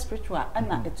no so ya spiritual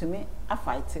ana etumi a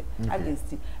fight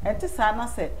against it enti saa na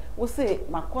se wo se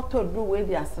makoto do we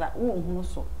di asra wo hunu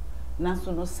so na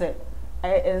so no se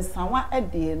ensanwa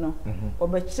ade no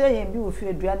obekire yen bi wo fi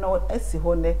adua na asi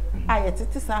ho ne aye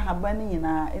tete saa haba ni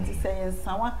nyina enti se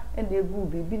ensanwa ade egu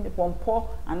bibi ne pompo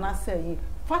ana se yi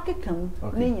fakekam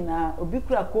ni nyina obi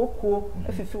kura kokoo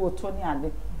afifi woto ni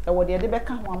ade e wo de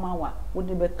beka ho amawa wo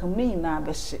de bekam ni nyina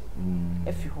be hye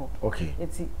afi ho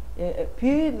enti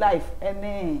P life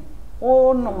ene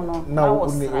o no na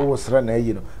wo sra na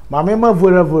yi no ma me ma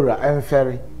vora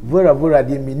enfere vora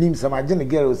de minim some agene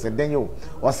girl said denyo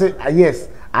o say yes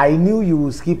I knew you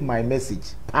would skip my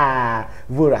message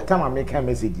vora tama me kan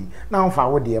message na mfa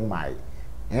wo de mai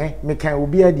me kan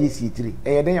obi ade C3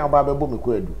 e den ya ba bebo me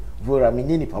ko adu vora me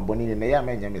ni paboni na ya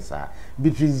menya me sa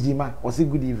Beatrice Jima o say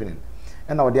good evening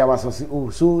and now there was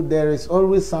so there is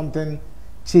always something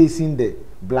chasing the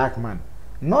black man,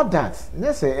 not that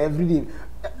let's say every day.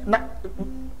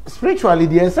 Spiritually,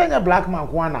 the essential black man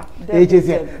kwana.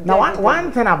 Now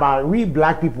one thing about we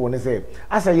black people, when they say,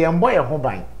 as a young boy, a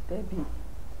home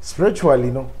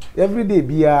spiritually, no, every day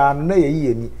be no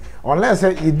ye unless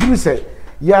you do say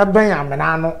ya ben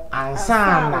amenano and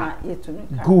sana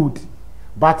good,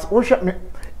 but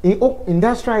in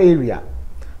industrial area,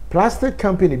 plastic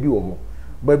company be over,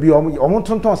 but be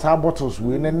almost bottles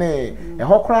we ne a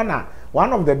hokrana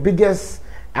one of the biggest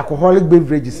alcoholic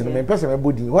beverages in the person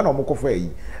body one of moko for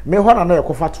yi me ho na na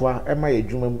yakofa toa ema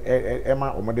yadwuma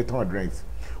ema omode ton drinks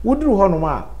woduru ho no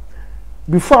ma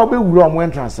before we wura omo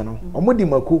entrance no omode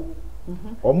mako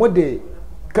omode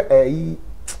yi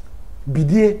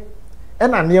bidie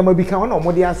ena nneema bi ka ho na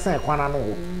omode asan kwana no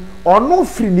ho ono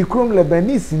free ni krom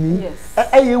Lebanese ni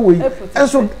eye we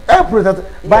enso protect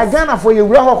by Ghana for ye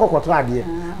wura ho kokoto ade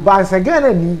by se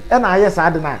Ghana ni ena aye sa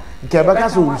ade na nke beka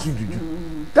so wusu juju.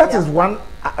 That is one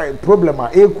problem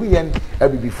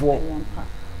before.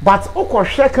 But oko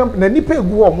share company na nipa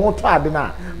egu o mo to ade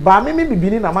na ba me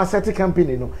bibini na ma set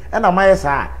company no e na ma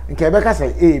yesa nke be ka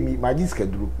say mi magic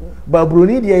duru ba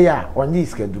broni de ya onye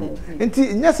iska duru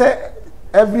nti nya say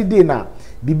every day na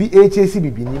bibi HAC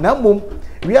bibini na mom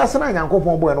wi asana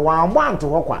nyankopon boy no wa mbo anto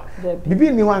hokwa bibi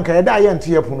ni ho anka ye da ye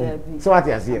nto ye puno se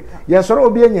wate ase ye soro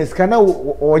obi anya sika na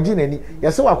oji nani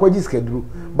ye se wakoji sika duru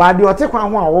ba de ote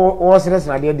kwan ho a wo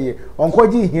seresna de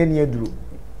onkoji hia ni aduru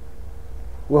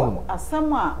wo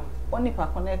asam a oni pa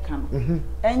kone ka no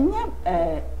enye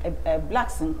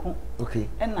blacks nko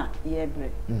na ye bre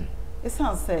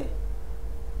isan say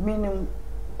minim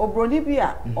obroni bi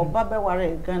a oba be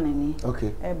ware Ghana ni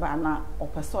e ba na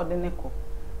opeso de ne ko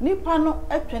nipa no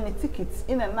atwa ne ticket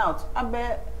in and out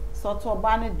abe sort of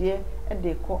banner dear a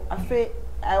deco a fe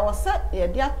I was set a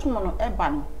dear tomano a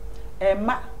ban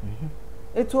ma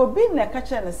it will be na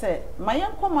catcher and say my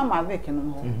young mama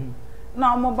vacan home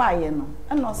now mobile no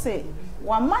and no say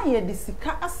one my year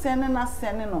disika a sending us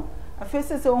sending no a face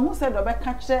who said or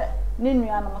catcher ninu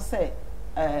animal say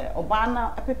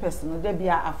obana a person no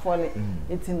debia a folly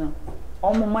it's in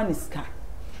all money scar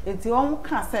it's your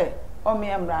can say or me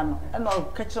am ran and all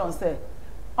catcher on say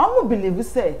I believe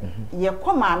say ye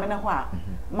come mamma na hwa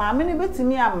mamma ne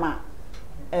betimi ama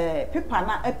paper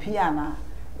na apiana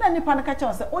na nipa na catcher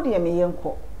on say o de me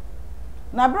yenko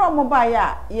na bra o ba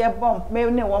ya ye bom me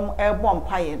ne wo e bom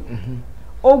paye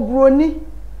obroni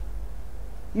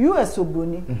US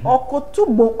obroni okotu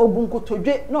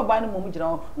obunkotodwe na oba ne mom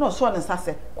gina na so ne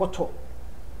sase koto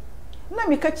na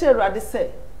mi catcher rade say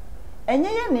enye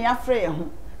ye ne afre ye ho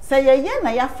say ye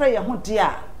na ya afre ye ho de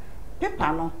a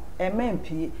paper no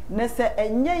MMP ne se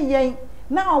enye yen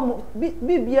na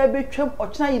bibia betwam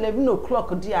ochina 11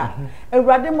 o'clock dia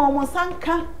awurade ma mo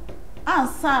sanka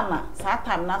ansa na saa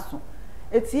time na so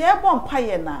etie bom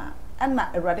paye na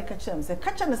awurade ka kyerem se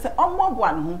ka kyerem se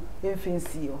omoboa ne ho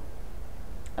emfinsi yo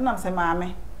enam se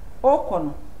maame okọ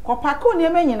no kopako ne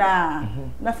manyina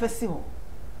na fasi ho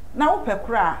na wo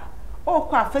pekra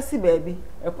okọ afasi baabi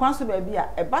ekwan so baabi a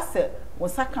eba se wo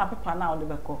saka pepa na wo de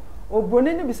beko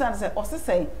obroni ne bisa se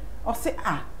osesen or say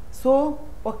so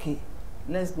okay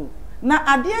let's go na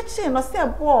ade achi no say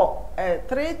ball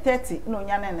 3:30 no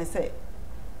nyane ne say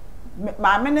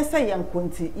ma me ne say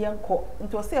yankonti yanko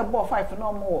nto say ball 5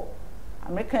 no mo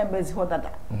American embassy ho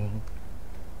dada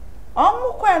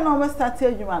kwa no me start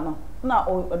adwuma no na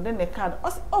o de ne card na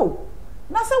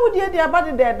say wo die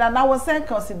abade de da na wo sen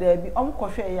consider bi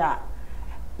kohwe ya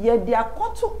ye dia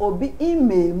akoto obi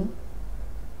email mu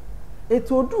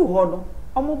etodu ho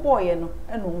no boy no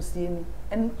and no see me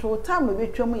and to time we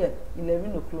betwam ye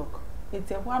 11 o'clock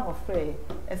it's a one of free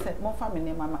I said mo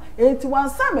family mama it one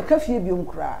sam me ka fie bi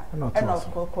nkura and of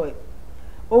kokoi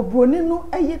obroni no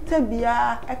ayita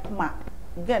bia ekma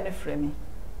get free me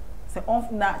say on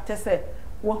na te say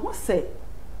wo ho say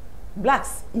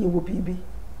blacks ye wo bibi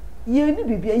ye ni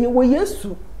bibia ye wo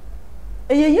yesu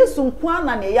yesu nkwa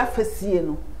na ne ya fasie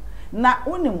no na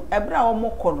onim ebra wo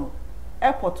mokọ no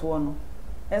airport wo no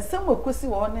ensem ekosi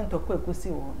wo ne ntoko ekosi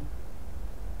wo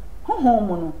honhom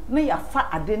no ne ya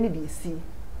fa ade ne de esi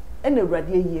ena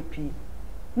awurade ayi pii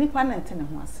nipa na ntene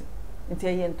ho ase nti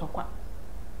ayi ntokwa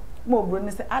mo obro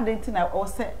ne se ade ntina o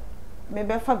se me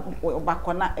be fa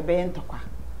bakona ebe ye ntokwa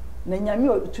na nyame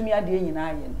otumi ade nyina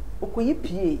aye no okoyi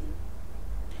pie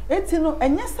enti no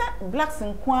enye se blacks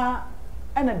nkoa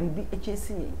ena bibi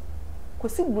echesi ye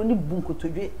kosi bro ni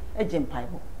bunkotodwe eje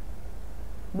mpaibo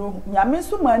no nyame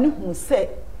so ma ni hu se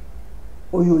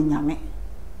oyo nyame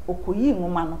okoyi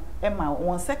nwoma no e ma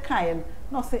won se kan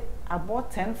no se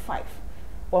about 10:05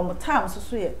 or time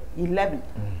so ye 11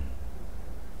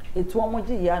 etu omo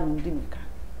ji ya no ndi mika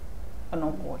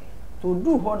ono ko to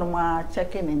do ho no ma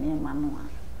check in ni ma no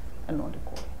a no de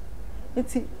ko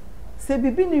eti se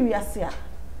bibi ni wiase a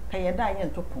ka ye da ye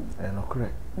ntopon no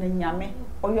correct na nyame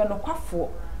oyo no kwafo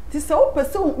ti se wo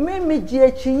pese me ji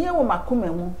achinye wo makoma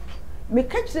mu me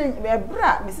kachire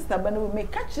ebra me sister bana me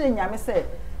kachire nyame se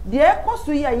de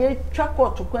ekoso yi a ye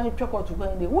twakot kwan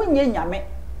de wonye nyame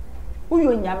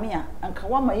uyo nyame a anka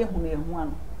wa ma ye hunu ye hu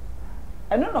ano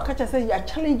eno no kacha se ya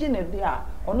challenge ne de a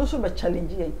ono so be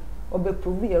challenge ye obe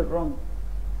prove ye wrong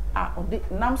ode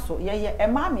nam so ye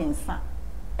ema miensa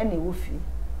ene wo fi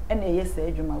ene ye se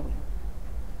adwuma we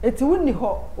eti wonni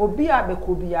ho obi a be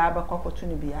ko bi a be kwakoto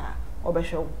ne bi a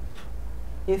obehwe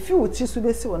efi wuti so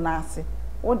be si wona ase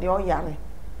wo de oyare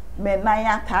me nan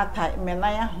ya tata me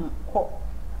nan ya ho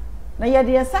na ye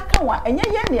de ensaka wa enye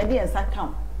ye ne de ensaka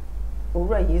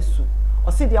owura Yesu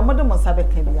o se de amode mo sabe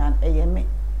ka bia eye me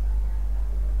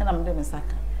na me de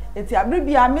ensaka eti abri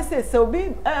bia me se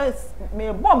obi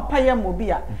me bom paye mo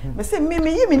bia me se me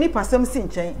yi me ni pasam si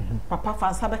nchen papa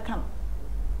fa sabe ka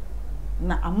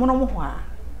na amono mo ho a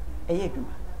eye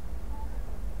dwuma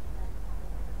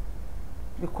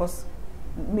because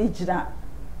me jira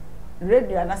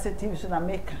radio na se TV so na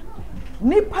maker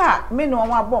nipa me no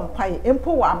wa bom paye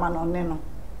empo wa amanone no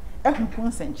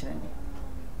ehunpun senkyere ni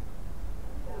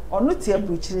onu tie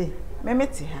bruchire me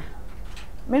mete ha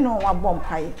me no wa bom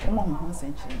paye omo hunhun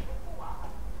senkyere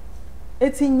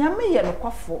eti nyame ye no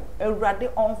kwafo awurade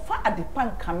onfa adepa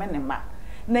nkame ne ma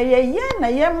na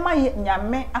ye ma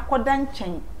nyame akoda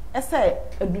nchen ese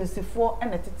adunsifo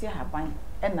ena tete haban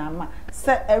ena ama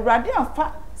se awurade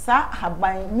amfa sa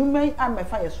haban nyume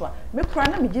amefa yeso a me kura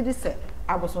na megidi se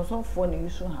abosonsonfo ne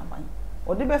yusu haban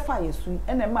ode be fa yesu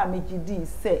ena ma megidi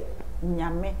se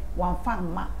nyame wamfa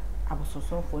ma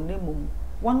abososo for nemum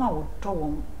wan a wotɔ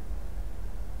wɔn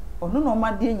ono no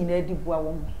ma de nyina di bua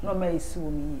wɔn no ma esi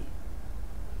wɔn yi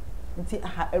nti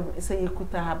aha sɛ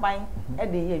yekuta haban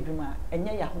de yɛ adwuma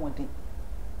enye ya hoɔden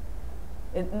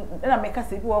na meka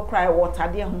sɛ bi wɔ cry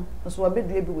wɔtade ho nso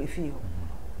wɔbɛdua bi wɔ fie ho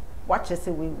wakyɛ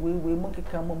sɛ we mu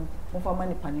keka mom fa ma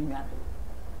nipa ne nwa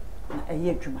na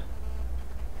ɛyɛ adwuma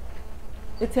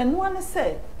etenu ane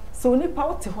sɛ onipa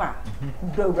wote hɔ a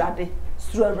do awurade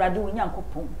suru awurade wo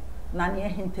nyankopɔn na ne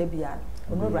hinta bia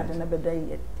ono awurade na bɛda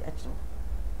yi akyerɛ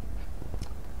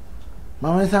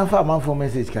mama san fa man for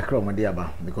message kakra o de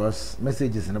aba because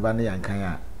messages ne ba ne yankan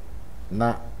a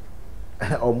na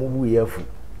omubu yefu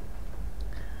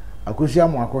akosia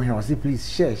mo akohwe o say please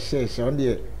share on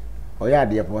the oya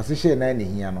de po say share na ne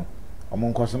hia no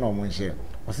omo nkoso na omo share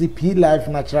o say P Life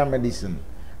natural medicine.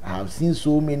 I have seen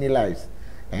so many lives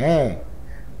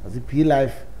o say P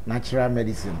Life natural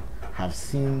medicine have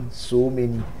seen so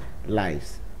many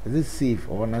lives. Is it safe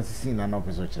or not seen an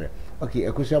opposite? Okay,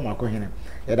 akosia mo akohwe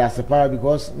e da sepa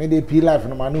because me dey P Life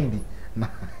no manum bi na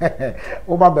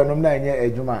oba benom na enye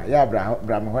adwuma ya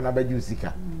bra me ho na ba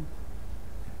jusika.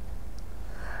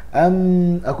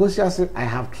 Akosia said I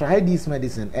have tried this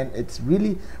medicine and it's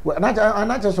really well, not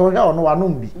just so no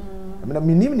wanum bi. I mean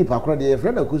minim ni pakro dey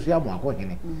friend akosia mo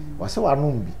akohene. Was so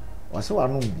wanum bi.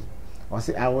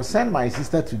 I will send my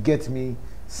sister to get me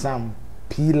some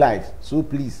P Life. So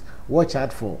please watch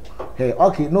out for. Hey,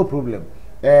 okay, no problem.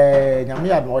 Nyame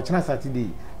adum ochina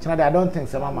Saturday. China I don't think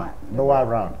some mama be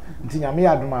around. Nti nyame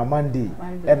adum Monday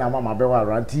e na mama be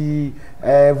around. Nti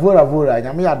vora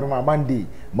nyame adum Monday.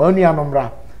 Ma nua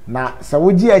nomra na se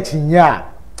wogi achinya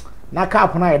na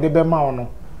cap na ye de be ma ono.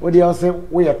 Wo de o se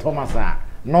wo ye Thomas a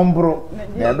nombro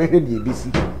na be hwedi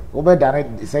ebisi. Wo be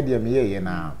dane said ye me ye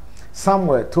na.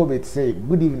 Somewhere told it say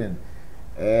good evening.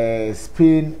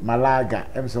 Spain Malaga.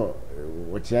 I'm so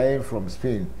what you from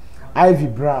Spain. Ivy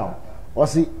Brown. Or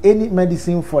see any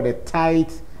medicine for the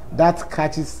tight that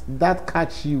catch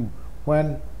you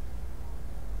when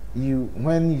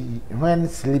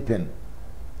sleeping.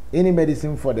 Any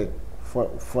medicine for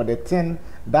the thing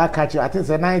that catch you. I think it's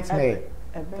a nightmare.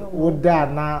 Would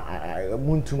that now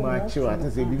moon too much? I think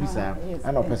it's a BBC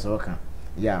and a person.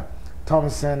 Yeah,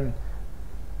 Thompson,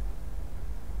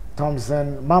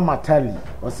 Mama Tally.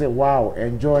 Or say wow,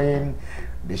 enjoying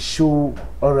the show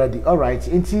already. All right.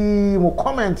 Inti mo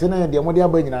comment na de mo de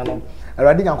abanyina no.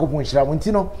 Awurade Nyankopon hira mo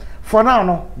inti no. For now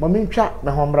no, mo mentwa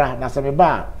me homra na se me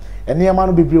ba. Ene ma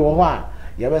no bebre wo ho a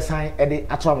ye be san e de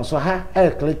ato am so ha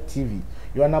Click TV.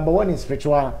 You are #1 in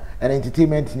spiritual and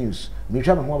entertainment news. Me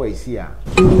twa me ho ba isi a.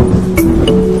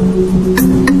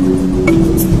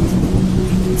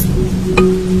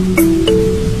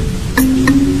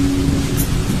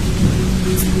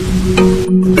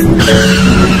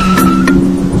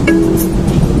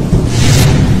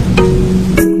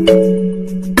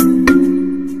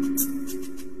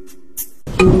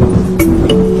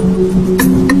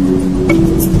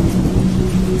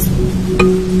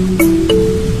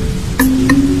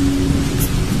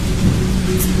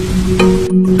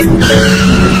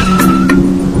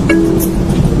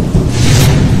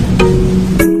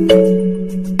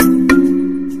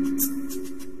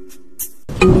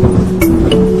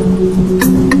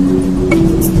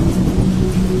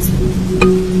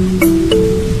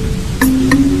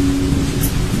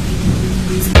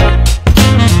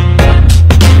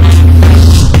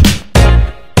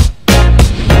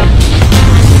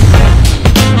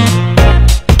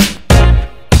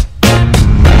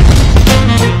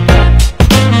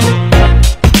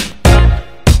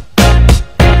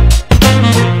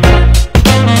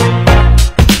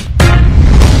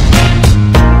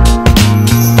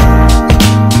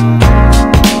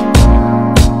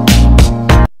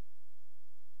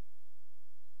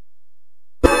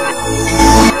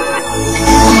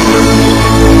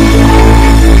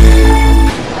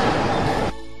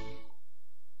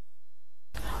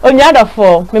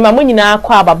 Onyadofo me mamu nyina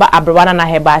kwa ababa abrewana na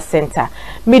heba center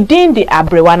me din di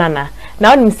abrewana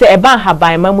na onim se eba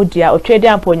haban mamudia otwede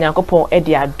ampo Nyankopon e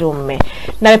di adom me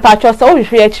na me patcho se wo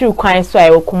hwehwe akiri kwan so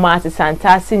aye okuma ase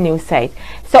santase new site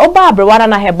se oba abrewana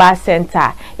na heba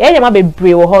center ye nyama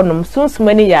bebre wo honum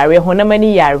sunsumani yare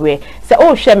honamani yare se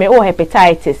o hwe me o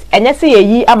hepatitis enye se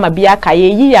yeyi amabia ka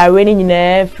yeyi yare ni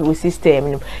nyina fi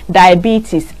system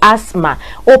diabetes asthma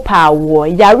opawo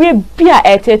yare bia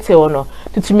etete ono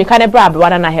tutumika ne bra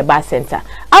abrewana na heba center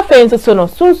afen so no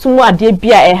sunsumu ade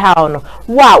bia e ha ono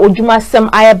wa odwuma sem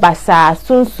aye basa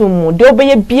sunsumu de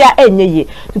obeye bia enyeye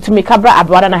tutumika bra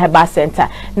abrewana na heba center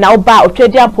na oba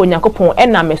otwedi ampo Nyankopon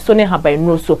ena me so ne haban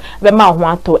no so be ma ho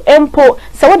ato empo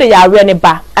se wo de yare ne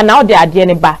ba ana wo de ade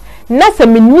ne ba na se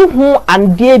menni hu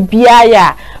ande bia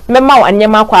ya mema wo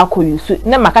anyema kwa akoyusu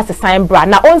na maka se sign bra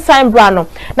na on sign bra no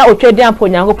na otwedi ampo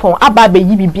nyankopon aba be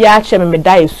yi bibia a che me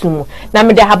da esumu na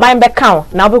me de haban be kan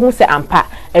na obehu se ampa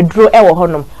eduro e wo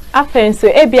honom afenso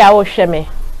ebia wo hwe me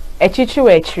echichi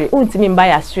we echiri untimi mba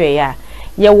ya sre ya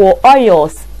ye wo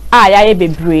oils ya ye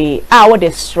bebre wo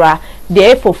de stra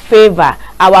de for favor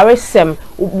awaresem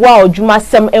wa odwuma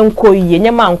sem enkoyie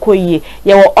nyema nkoyie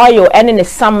ye wo oil ene ne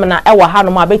samna e wo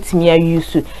hanom abetimi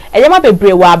ayusu enyema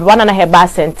bebre wa abwana na heba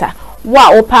center wa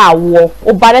opa awo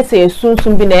oba na se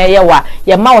sunsun bi na ye wa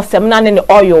ye ma wo sem na ne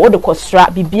oil wo de kostra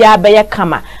bibia be ye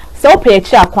kama se wo pe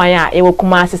echi akwan a ye wo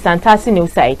kuma asistantasi new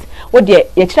site wo de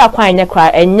ye chi akwan nya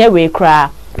kra enye we kra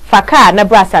faka na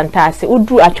bra santase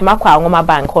udu atwuma kwa ngoma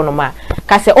bank hono ma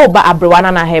ka se oba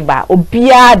abrewana na heba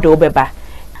obia do beba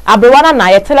abrewana na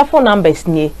ye telephone numbers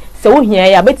ni se wo hia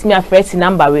ya betimi afresi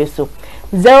number we so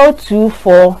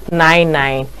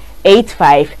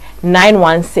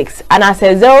 0249985916 and I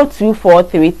say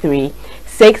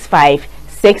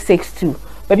 0243365662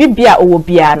 baby bia owo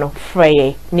bia no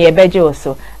freye ni ebeje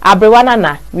oso abrewana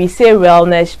na we say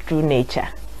wellness through nature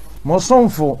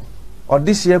mosomfo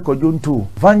odisia kojonto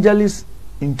evangelist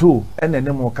into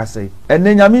enene mo kasai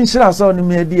enenya mi nhira so ne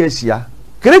me di ahia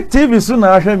Click TV so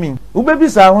na ahwemi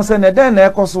ubebisa ho se ne den na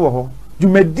ekoso wo ho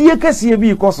dwumadie kase bi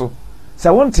ikoso se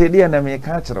wonte de na me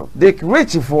ka kire the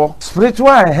rich for spiritual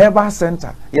and herbal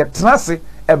center ye trase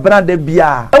e brande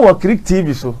bia e wo Click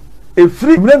TV so e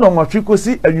free mre no nwotwe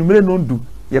kosi anwumre no ndu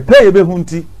ye pay ye be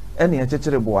hunti ene ye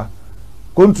kekere boa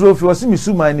control fi osi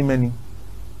misuman ni mani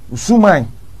usuman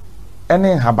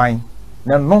ene haban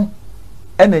na no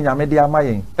ene nyame de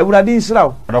amayen ewurade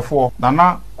nsiraw adafo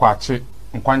nana kwache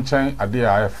nkwanchan ade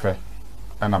a efe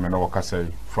ena me no wakasai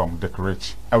from the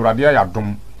rich ewurade ya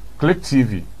dom Click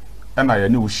TV ena ye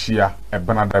ni ushia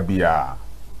ebenada bia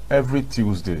every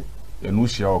Tuesday ye ni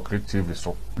ushia o Click TV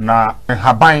so na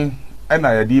haban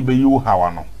ena ye de be yu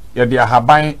hawa no ye de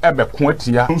haban ebe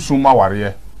koatia nsuma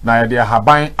ware na ye de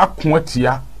haban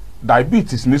akoatia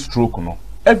diabetes ni stroke no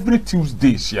every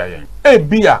Tuesday share yen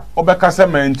ebia obekasa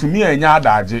mentumi enya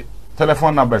adaje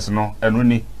telephone numbers no enu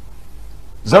ni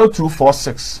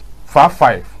 0246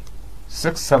 55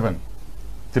 67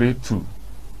 32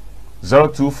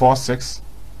 0246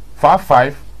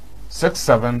 55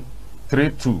 67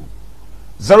 32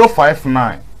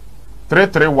 059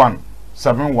 331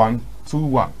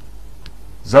 7121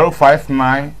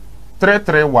 059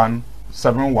 331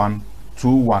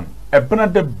 7121 ebena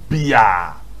de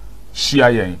bia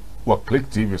share yen wa Click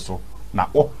TV so na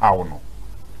o how no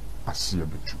asia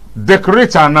betu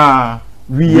decorator na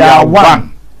we are one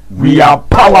we are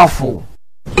powerful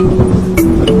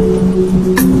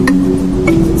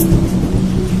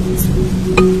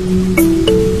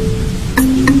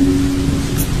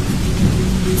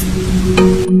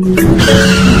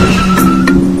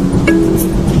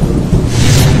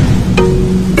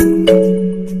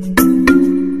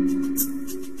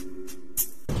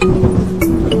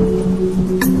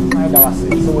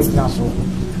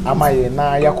amaye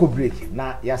na yako break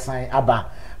na yasan aba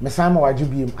mesama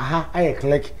wajubiem aha aye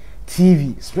Click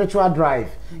TV spiritual drive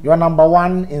your number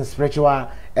one in spiritual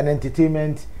and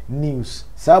entertainment news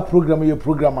sa program your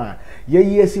programmer ye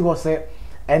yesi ho se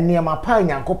eniema pa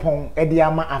nyankopon ede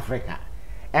ama Africa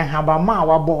en haba ma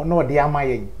wabo na ode ama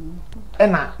yen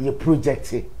ena ye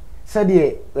project said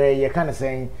ye can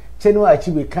say chenu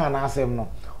achieve kan asem no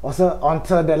also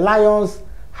until the lions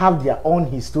have their own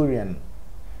historian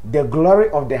the glory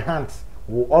of the hunt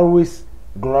will always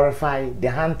glorify the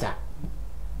hunter.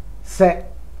 Say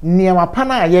near my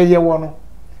pana ye wono.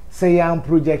 Say young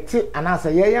project and I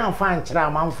say ye young fine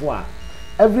chra manfua.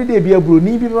 Every day be a blue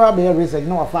ni be research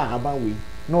no far about we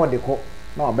no de co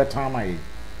no better my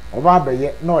oba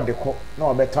ye no de co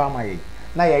no better my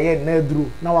na ye nedru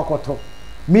na wakoto.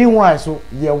 Meanwhile so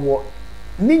ye wo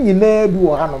ni nyina bi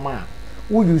wo hanoma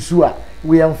wo yusu a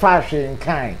we am fashion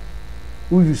kind.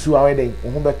 Uyusu awede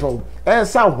ho beto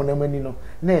sa honamani no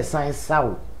na san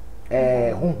sawo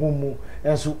honhomu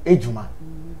enso ejuma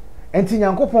enti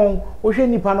nyankopon wo hwe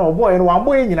nipa na obo no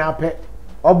wambo nyina pe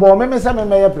obo memesa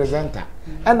memeye presenter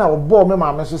na obo me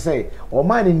ma me so say o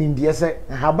man ni ndie se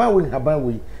haban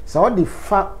we sa odi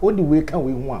fa odi we ka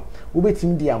we hu a wo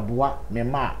betim di aboa me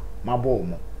ma mabo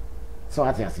mo so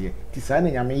ati ase ti sa na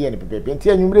nyame ye ne pepe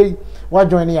enti anwumre yi wa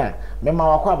join ya me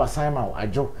ma wakọ abasan ma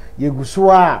ajo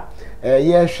yeguso a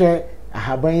ye hwe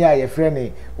ahaban ya ye frɛ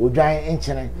ne Odwan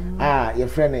Nkyene ye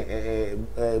frɛ ne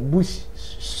bush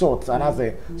short and as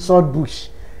a short bush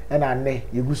ɛna ne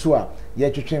yeguso a ye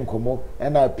twetwe nkomo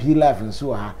ɛna P life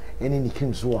nso ha ɛne ni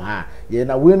kim so ha ye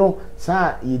na we no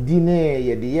sa ye di ne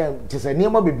ye de ye tese ne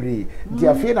ma bebre nti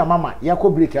afie na mama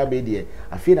yakɔ break abe de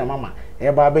afie na mama e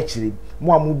ba ba chiri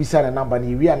mo amu bisa na number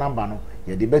ne wi a number no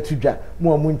ye de betu dwa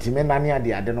mo amu ntime nane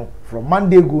ade no from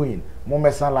Monday going mo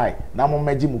mesa lie na mo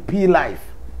magi mo P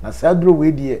life na sadro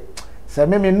we de se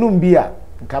me num bi a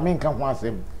nka me nka ho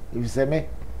asem if se me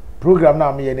program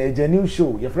na me ye na a new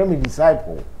show your friend me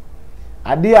disciple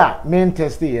ade a me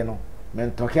test ye no me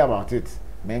talk about it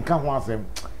me nka ho asem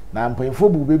na mpanyefo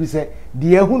bu bebi se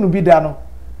de ehunu bi da no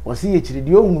wo se ye chiri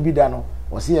de ohunu bi da no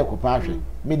wo se ye kopa ahwe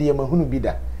me de ye mahunu bi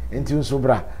da enti nso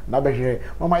bra na behwe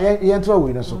mama ye nto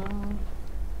awe no so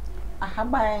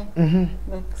ahaban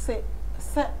me se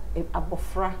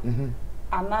abofra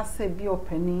ana se bi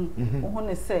opani wo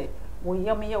ne se wo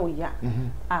yam ye wo ya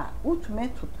utume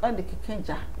to ade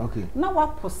kekenja na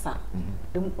waposa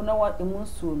na wa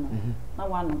emunsuo no na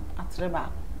wano atreba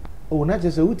oh na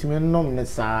je se utume nom ne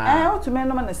saa utume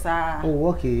nom ne saa oh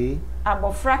okay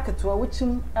abofra ketwa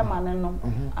wuchim emane nom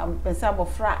pensa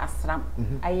abofra asram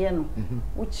aye no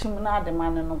wuchim na ade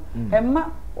mane nom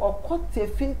emma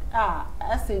okotefi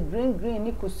ase green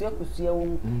ni kusua wo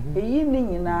eyi ni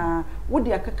nyina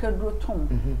wodi akakaduro tom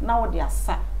na wodi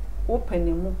asa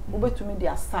openimu obetumi di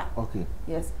asa okay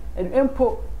yes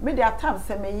empo me di atam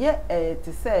se me ye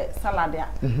te se salad a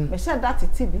me she that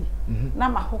tibi na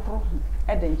ma hohoro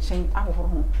e de nchen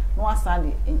ahohoro no asa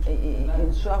de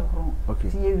ensu ahohoro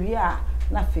ti ye wi a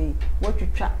na fe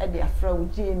watwitwa e de afra wo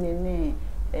je ne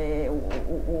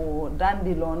o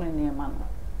dandelion ne ma no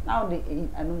now the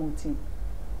animal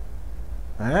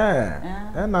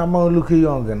na ma look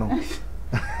young no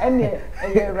ene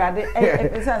rade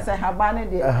say habane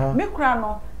de me kura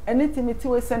no ene timiti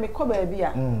we se me ko ba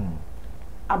bia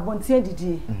abontie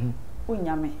didie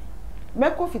onyame me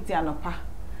ko fiti anopa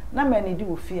na me ne di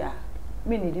wo fi a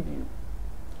me ne di biu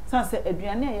sanse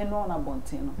aduane aye no na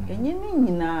bontie no enye ni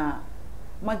nyina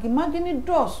magi ni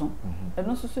doso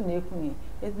eno susu na ekuni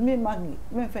me magi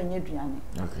me fa nya aduane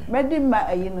me di ma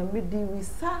aye no me di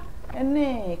wisa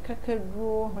ene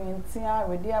kakaduro hwentia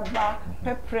wedi aba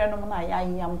pepre no na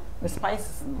yayam the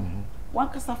spices no wan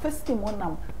kasa first time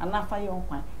onam anafa yon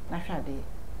kwan na hwade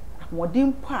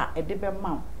modin pa ede be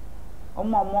mam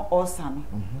omo osa no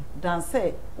dan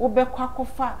say wo be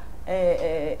kwakofa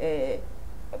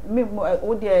me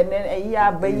wo de eyi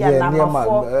abaya na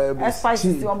mafo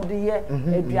spices om de ye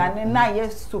aduane na ye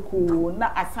soko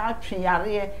na asa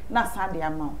tweyare na sade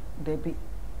ama de bi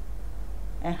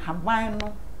haban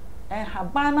no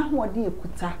habana ho de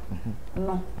ekuta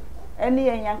no ene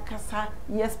yankasa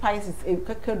ye spices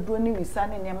kakaduro ni wisa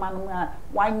ne ma no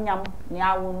wanyam ne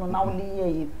awo no na wo de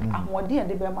ye ahode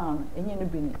de be ma no enye no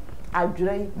bi ni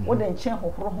adwrai wo de nchen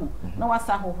hohoro ho na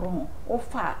wasa hohoro ho wo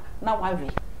fa na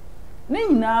wawe ne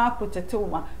nyina protect wo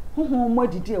ma hoho mo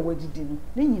didi e wadidi no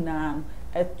ne nyina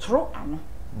etro ano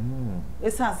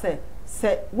esa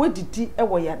se wadidi e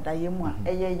wo yadaye mu a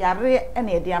eye yare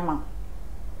ene de ama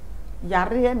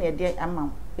yare ne de ama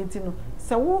enti no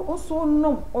se wo oso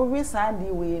nom owe saa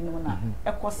de we no na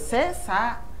ekose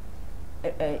saa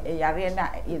yare na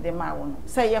yede ma wo no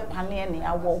se ye pane ne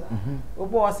awo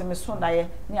obo o se me so daye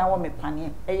ne awo me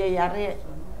pane eye yare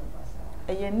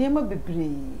eye nema bebre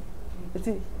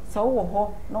enti se wo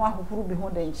ho na wa hohuru bi ho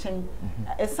de nchen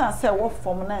esa se wo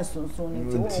fom na sunsun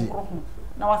ne ti wo kro ho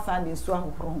na wa saa de su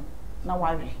ahohoro na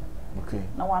wa we okay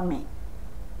na wa me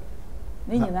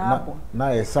ni nyina abo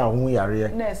na esa hu yare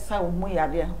na esa hu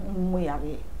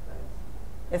yare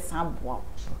esa abo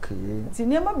okay ti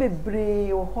nema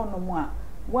bebre wo ho no mu a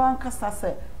wan kasa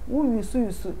se wo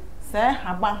yusu se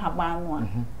haban no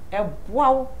a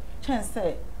eboa chen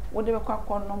se wo de bekwa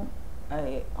konom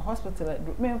hospital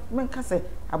men kase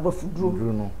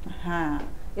abofuduro no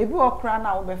ebi okra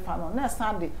na wo befa no na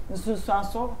esa de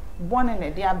nsusuanso bone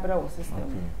ne de abre wo system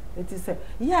eti se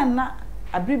ya na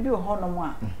abribi ho no mu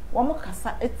a wo mo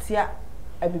kasa etia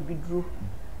abibiduro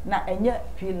na enye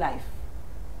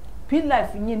P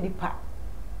life nyi ndipa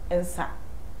ensa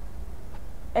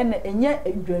ene enye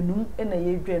edwanum ene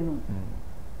ye edwanum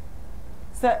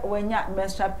se wenya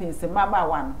menstrual pains mama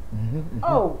wan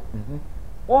oh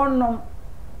onom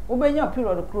obenya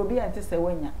period kro bi ante se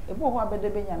wenya ebo ho abede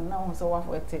benya na ho se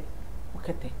wafo ete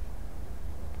okete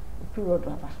period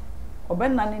aba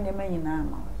obenna ne manyina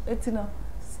ama eti no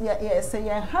ye se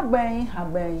ye haban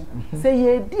se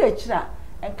ye di akira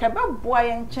enka be boa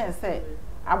ye nchen se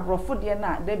abrofo de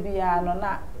na da bia no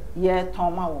na ye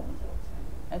toma wo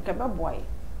enka be boa ye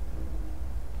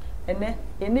ene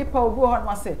enipa obu ho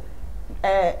no se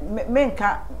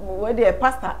menka we de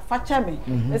pastor facha me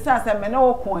esa se me na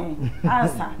wo kon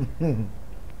ansa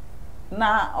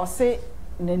na ose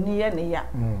nani ye ne ya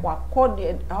wakọ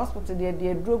de hospital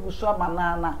de drogu so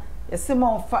amanana yesi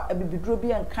ma onfa abibidro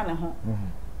bi enka ne ho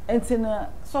enti na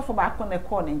sofo ba akọ ne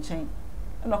call ne nchen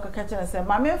na okaka kire se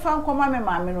ma me fa nkoma me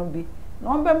ma me no bi na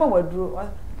on be ma waduro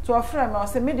to ofre me o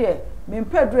se me de me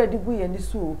mpa aduro adigu ye ni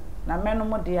so na me no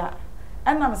mo de a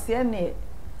enam se ne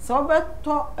so be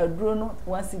to aduro no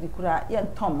 1 cedi kura ye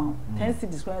ntoma 10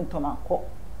 cedi kura ntoma ko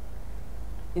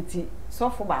eti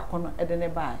sofo ba akọ no ede ne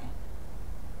baa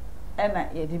ena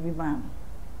ye di bi ma no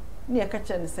ne ye ka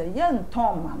kire se ye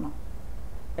ntoma no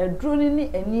aduro ni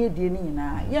ani edie ni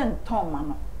nyina ye ntoma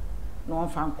no na on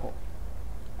fa nko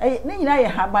ne nyina ye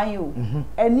haban o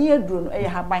ani aduro no ye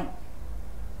haban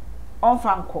on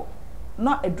fa nko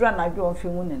na adura na dwo on fi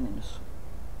mu nene no so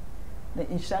na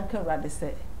inshanka rade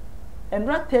se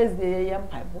enra Thursday ye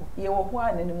mpaibo ye wo ho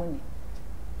a nene mu ni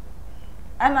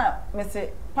ana me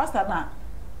se pastor na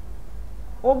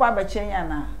o ba be chenya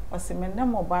na o se me ne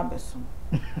mo ba be so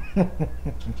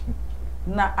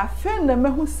na afe na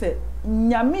mehu se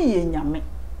nyame ye nyame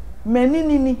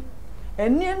menini ni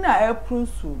eni na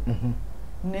eprusu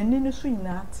neni ni so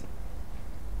nyina ate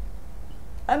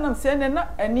anam se ne na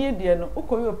eni edie no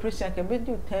ukoyi operation ka be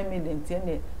do 10 million tie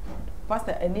ne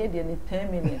pastor eni edie ni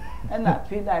 10 million na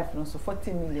pay life no so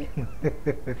 40 million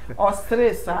o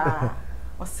stress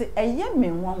o se eye me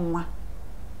nwanwa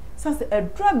sanse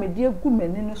edura me de egu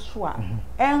menini so a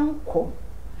enko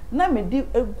na me de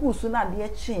egu so na de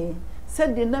eche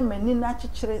said the na mani na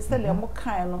chichire said the mo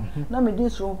kan no na me di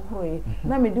so horoe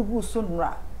na me di gu so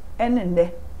nura ene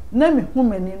ne na me hu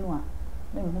mani no a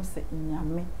na me hu se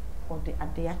nyame o de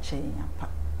ade a che yapa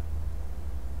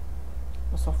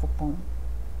so fopon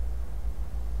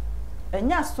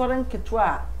enya story nketo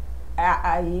a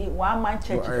ayi wa man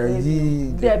church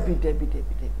debi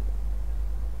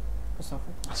so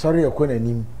fopon sorry ekona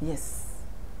nim yes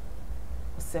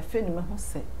o se fe ni me hu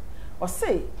se o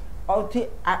say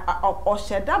o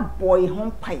sheda boy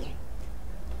hon paye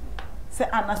se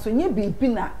anasonye bibi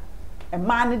na e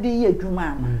ma ne de ye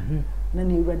adwuma na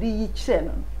na ewrade yi kire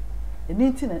no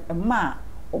eni ti na e ma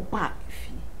oba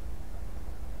efi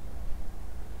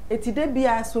etide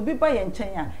bia so bi ba ye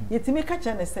nchen a yetimi ka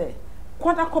kire ne se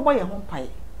kwada kobo ye hon paye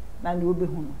na ne obe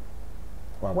hu no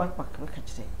wa pa ka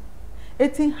kire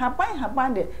eti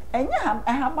haban de enye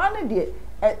haban de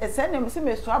se ne se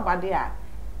me so abade a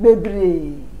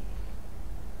bebre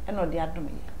eno de adom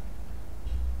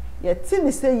ye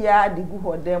tini se ya de gu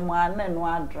hodem a na no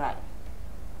a dry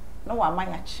na wa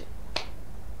manya chi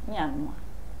ni anu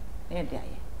e de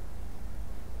aye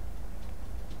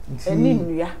eni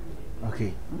nua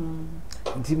okay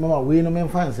nti mama we no me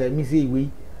fan say mi say we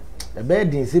e be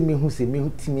din se mi hu se mi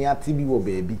timi ate bi wo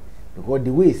baabi because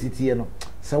the way city no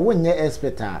se wonye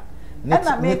expert a net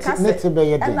be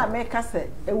ye den na me ka se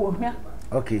e wo hwa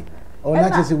okay o na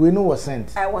che se we no was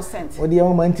sent I was sent o de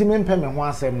mama ntimi mpem ho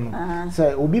asem no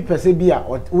se obi pese bi a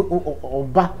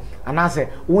oba anase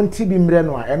wonti bi mre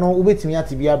no a eno obetimi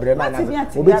ate bi abre na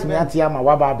anase obetimi ate ama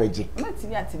waba abeje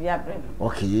matimi ate bi abre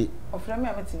okay oframi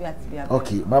matimi ate bi abre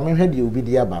okay ba me hwede obi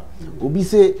di aba obi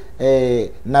say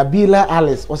Nabila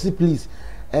Alice o say please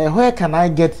where can I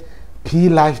get P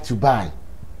Life to buy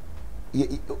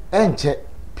enche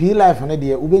P Life na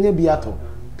de ubenya bi ato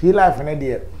P Life na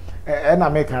de na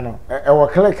meka no wo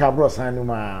click abro san no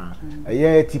ma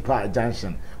ye tipa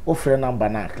junction ofre number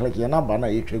na click your number na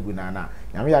ye twegu na na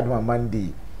nyame yadoma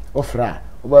Monday ofra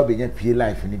oba benya P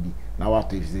Life ni bi na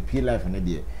wato if the P Life na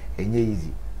de enye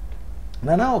easy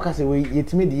na o ka se we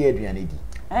yetimi de ye aduane di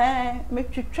me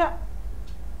twitwa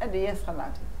e de ye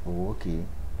salad oh okay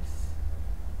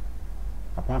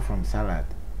apart from salad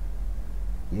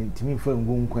yetimi fa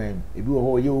ngunkwan ebi wo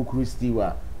ho ye okuru stew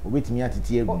a obetimi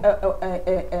atete egu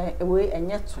we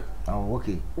enyeto oh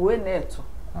okay we na eto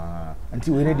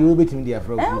anti we na de obetimi de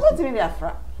afra obetimi de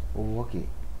afra oh okay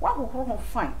wa kokoro ho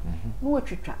fine no we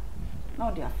twitwa na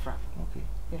o de afra okay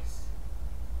yes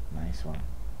nice one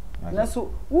na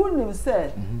so wunim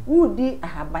say wudi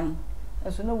ahaban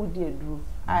so na wudi eduru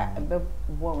a be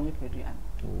bo woni pedua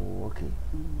oh okay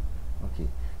okay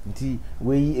nti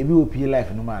we ebi wo P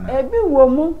Life no ma na ebi wo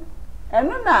mu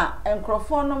eno na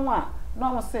enkrofo no mu a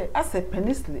no mo say as a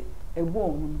penicillin ebo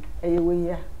mu eye we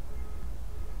ya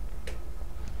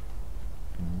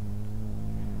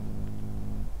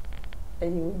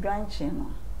eye branch no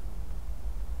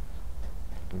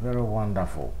very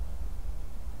wonderful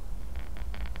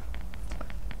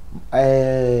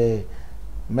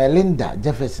Melinda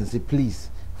Jefferson say please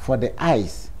for the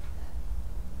eyes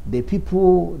the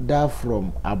people that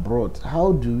from abroad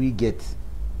how do we get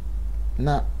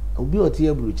na obi oti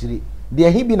abruchiri de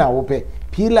ehi bi na wo pe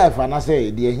P Life ana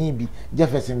say de ehi bi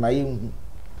Jefferson ma ye hu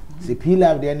Se P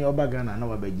life de any oba Ghana na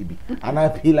wabagibi. Ana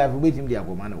P life wetim de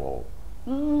akoma ne wo.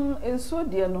 Enso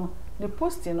de no the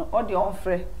posting no or the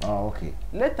onfre. Oh, okay.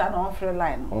 Later no onfre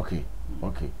line. Okay.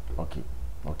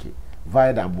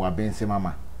 Vida Boabense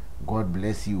mama. God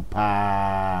bless you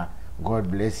pa. God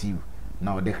bless you.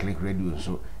 Now they click radio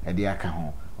so e de aka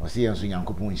ho. O se yenso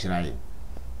Nyankopon nhiraye.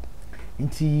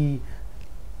 Nti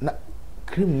na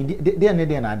cream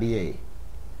de na ade ye.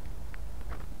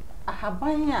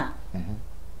 Ahaban a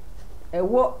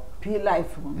ewo P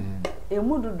life mo.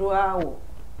 Emu dodo a wo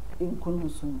nkunu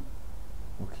so.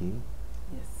 Okay.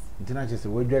 Yes. Nti na chese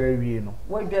wadware wie no.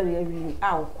 Wadware wie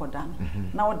a wokoda no.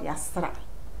 Na wo de asra.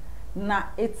 Na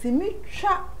etimi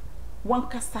twa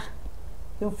wankasa.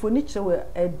 Mfoni chewe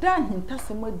eda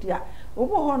hintasem a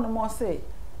obo ho no mo se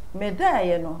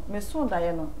medaye no me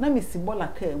sondaye no na me sibola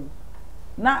kam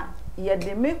na ye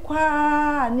de me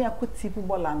kwa ne akotipu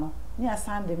bola no ne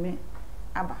asande me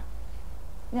aba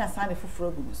ne asande foforo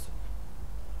gu me so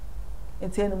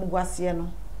entienu mu gwase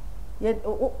no ye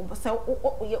se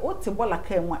o ti bola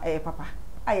kam a papa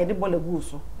a ye de bola gu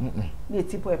so ne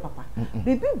tipo e papa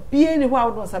bibi bie ni ho a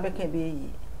wo sabe kan be yi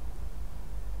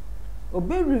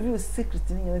obe review secret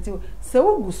ni yanti se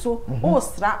woguso o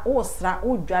sra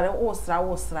o dware o sra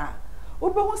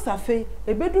obe hu safe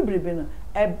ebedu brebe no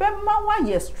ebe ma wa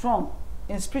ye strong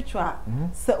in spiritual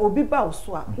se obi ba wo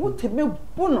so a wo teme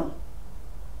bu no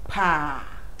pa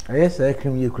yes I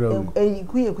can ye kura o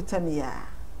ku ye kutami ya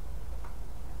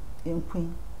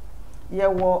enkun ye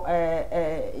wo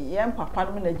ye papa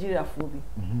no Nigeria fo bi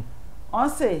on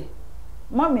say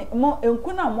mami mo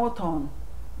enkun na mo ton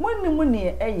mo ni mo ni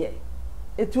eye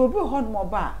eti obi hod mo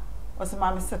ba o se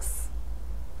mami 6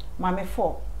 mami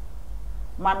 4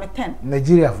 mami 10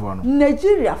 Nigeria for no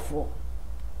Nigeria for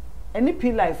any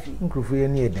P life nkrofo ye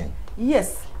ni eden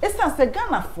yes it's as a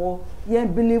Ghana for you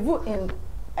believe in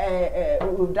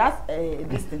with that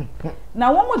this thing na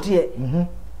wo mo de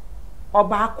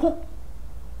obaako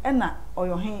ena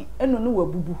oyohen eno no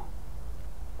wabubu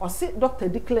o se doctor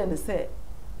declare ne say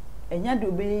enya de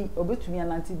obetumi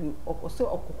ananti bi o se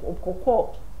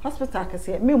okokko hospital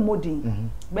kese me modin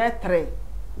be 3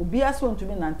 obi aso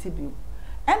ntumi nanti bi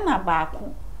ena baako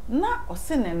na o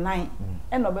se ne nan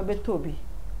ena obebeto obi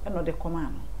ena de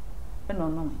command ena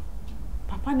no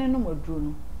papa ne no maduro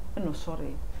no ena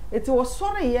sorry eti wo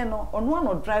sorry ye no ono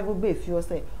no drive be fi o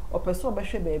se o pese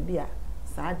obehwe ba bia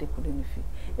saa de kode ne fi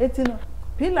eti no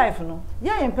P life no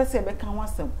ya yen pese be kan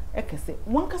wasem ekese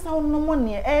wonkasa no mo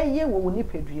ne eye wo ni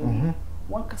pedue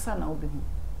wonkasa na obi hu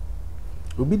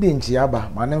obi de nchi aba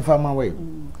manemfa ma we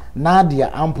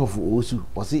Nadia Ampofu Osu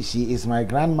o say she is my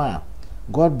grandma.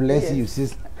 God bless you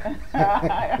sis.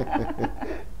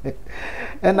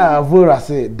 And Avora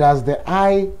say does the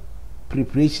eye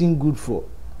preparation good for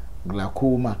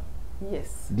glaucoma?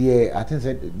 Yes. The I think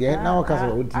said the now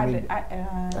cause what do you mean?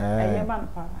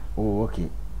 Oh okay.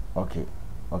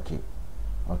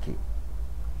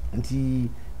 Nti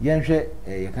yenhwe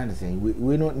you can say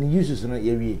we no use no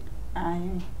ye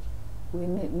we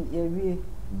need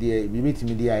the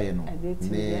bibitimi di aye no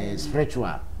the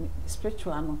spiritual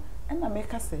no and na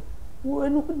make say we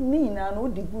no ni na no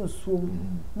di gunsuom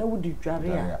na wo di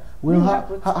dware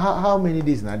a how many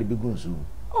days na the big gunsuom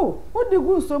oh wo di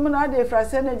gunsuom na dey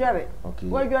frase na dware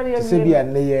wo dware ya se bia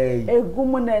ne ye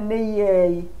egum na ne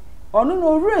ye onu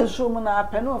no ru nsuom na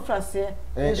apɛ no frase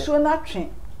nsuo na twe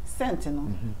cent no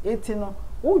eti no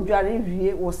wo dware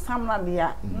wie wo samna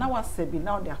bia na wasabi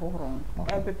na wo de ahohoro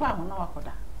pepa ho na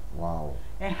wakoda wow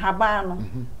haba no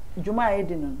djuma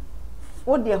edi no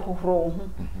wo de ahohoro ho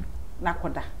na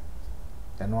koda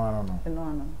eno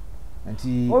ano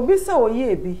nti obi se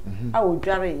oye bi a wo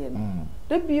dware ye no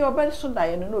de bi oba so da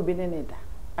ye no obi ne ne da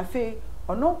afi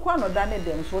ono kwa no da ne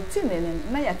dem so ti ne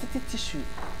na ya titi tissue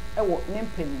ewo ne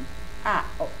mpani a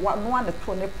wa no ane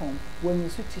to ne pom wo ni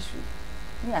su tissue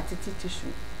ni ya titi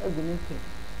tissue egu ne mpani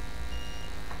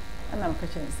ana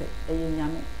mkacha nse eye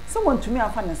nyame so wontumi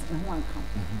afa ne ho anka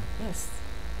yes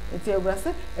eti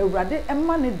ewurade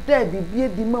emma ne da bibie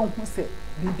di ma hu se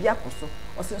bibia koso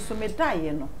o se so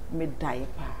medaye no medaye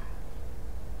pa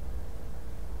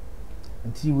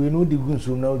nti we no di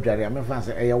gunso na odware amefa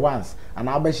se eye once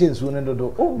ana abehye nsuo ne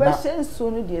dodo o behye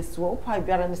nsuo ne de so o pa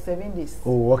dware ne 7 days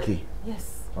oh okay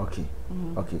yes okay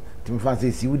timi fa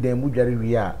se si wudan mu dware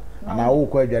wi a ana wo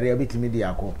kwa dware abetimi di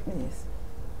akọ yes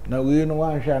na we no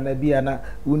wan hwa na bia na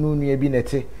unu nua bi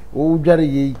nete wo dware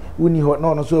yi uni ho na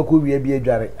ono so akọ wi bi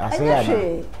adware ase ya na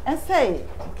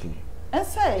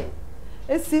ensei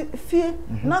esi fie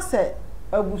na se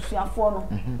abusuafo no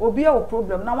obi e wo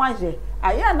problem na waje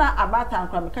aya na abata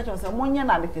nkra me kacho se monye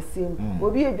na de kesem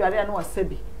obi adware na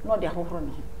wasabi na de ahohoro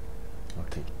ne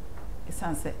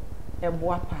esanse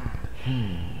eboa pa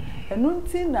enu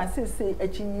nti na sese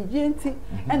achinyije nti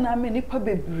na me nipa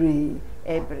bebre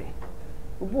ebre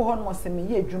obu ho no se me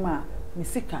ye adwuma me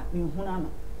sika me huna no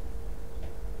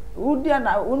udia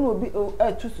na wonu obi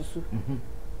atu susu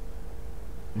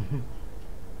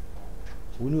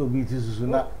wonu obi atu susu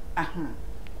na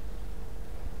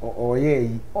oye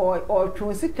yi o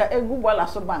twu sika egu bola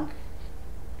so bank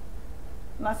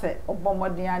na se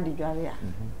obomodin adidware a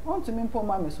ontumi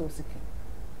mpoma me so sika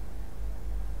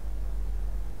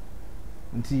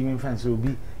nti mi fancy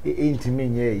obi intimi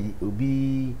nya yi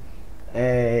obi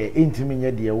intimi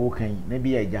nya de wo kan na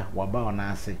bi agya waba ona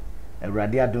ase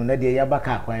awurade adon na de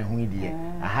yabaka akwan ho de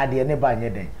aha de ne ba nye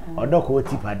den odoko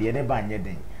otipa de ne ba nye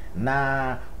den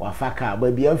na wafaka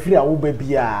ba bia afiri a wo ba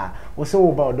bia wo se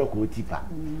wo ba odoko otipa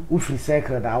wo free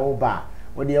cycle da wo ba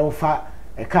wo de wo fa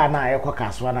ka na ayekọ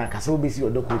kaso na kasa wo besi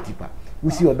odoko otipa wo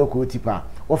si odoko otipa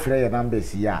wo frɛ ye number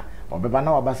si ya obeba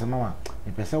na wabasa mama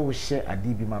mpese wo hye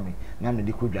ade bi mame na me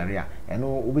de kodware a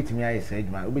eno obetimi aye sa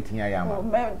adwuma obetimi aye ama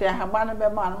me de haba na be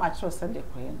ma na ma kire se de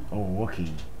koye no oh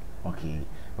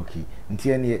okay nti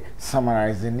ene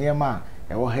summarize niema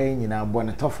e wo ha nyina abo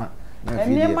ne tofa na fi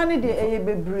niema ne de eye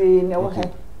bebre ne wo ho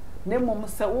ne mom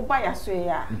se wo ba ya so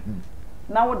ya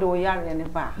na wo de wo yare ne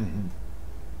ba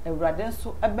ewurade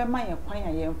nso ebe ma ye kwan ya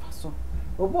ye mfa so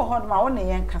obo ho ma wo ne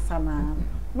ye nkasa na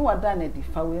no wada na di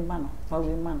fawe ma no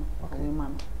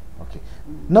okay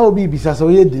na obi bisa so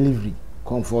ye delivery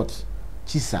comfort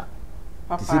chisa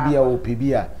tisi bia o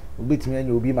pebia obetimi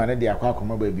anya obi ma na de akwa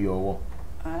akoma ba bi owo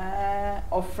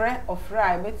ofre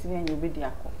a betimi anya obi de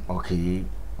akọ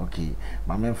okay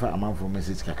mamemfa amanfo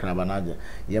message kakraba na aja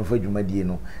yemfa dwumadie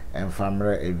no emfa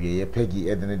mra awie ye pegi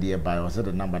edene de buy was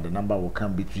the number will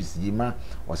come Beatrice Yima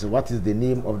was what is the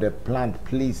name of the plant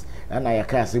please and I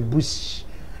can say bush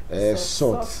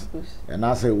salt and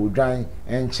I say Odwan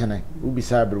Nkyene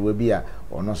ubisa abrewa bi a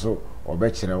ono so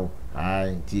obekere wo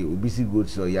ai ti obisi good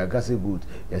so ya gase good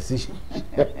yes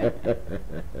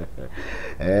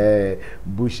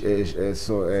bush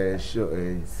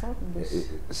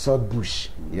salt bush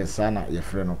yes ana ye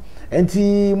frɛ no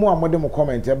enti mo amode mo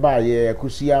comment e ba ye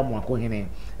akusia mo akohene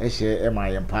ehye e ma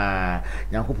ye pa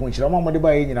Nyankopɔn kyerɛ mo amode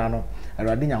ba ye nyina no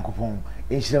Awurade Nyankopɔn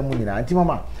enhyira mu nyina enti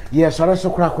mama ye sɔre so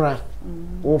kura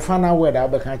wo fana word a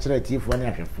bɛka kyerɛ tiefo ne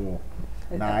ahwefo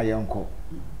na ye nko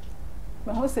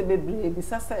me ho se bebre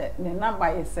bisa se ne number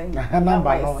yesen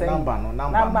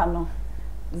number no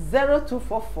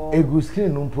 0244 egu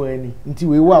screen no mpo ani nti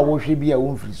we wo a wo hwe bi a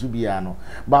wo mfiri so bia no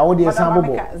ba wo de san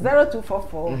bobo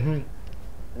 0244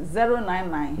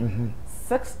 099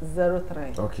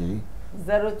 603 okay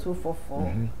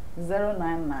 0244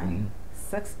 099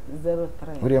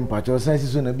 603 Ori mpacho sense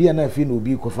so na bia na afi na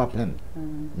obi kofa pen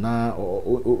na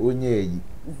onye yi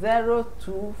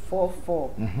 0244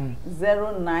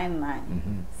 099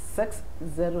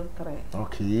 603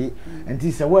 okay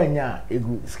enti se wanya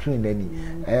egu screen nani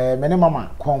mene mama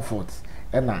comfort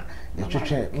na ye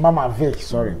twetwe mama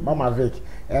Vic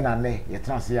na ne ye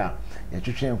transe a ye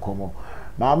twetwe nkomo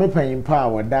ma me panyimpa a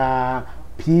wada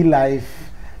P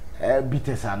life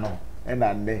bites ano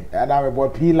na ne na me boy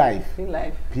P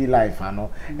life ano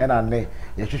na ne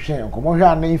ye twetwe nkomo hwe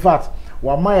an in fact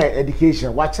wa my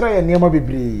education wa kire ye niema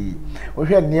bebre wo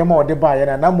hwe niema ode ba ye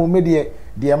na mo me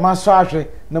de ma so ahwe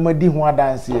na ma di ho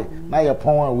adanse na ye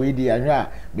pon a we di ahwe a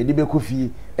me di be kofi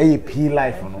eye P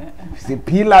life no se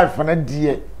P life na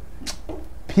die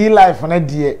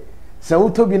se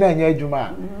utobi na anya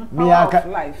adwuma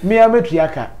mi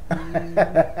ametuaka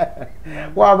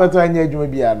wa beto anya adwuma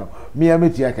bia no mi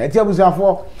ametuaka enti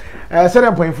abusuafo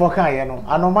 7.4 kan ye no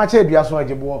anoma cha dua so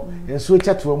agebo ensuo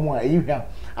chato mu a eyihwa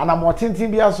anamo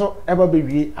tintin bia so eba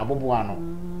bewie abobo ano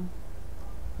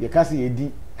ye kase ye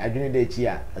di adwene da chi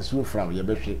a asuo from ye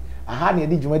behwe aha na ye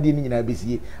di dwumadi ni nyina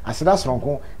besie aseda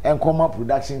soronko enkoma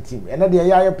production team ena de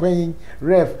ye aye pan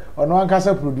ref ono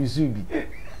ankasa producer bi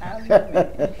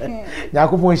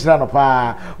Nyankopɔn nhyira no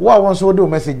pa wo a won so do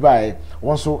message bae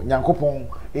won so Nyankopɔn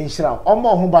nhyira omo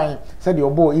ho ban se de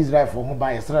obo Israel for ho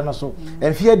ban esre no so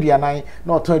emfie aduanan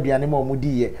na oto aduane ma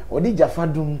omudi ye odi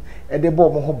jafadum e de bo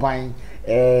mo ho ban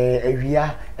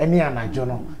awia ene anajo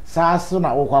no saa so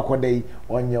na wo kwakoda yi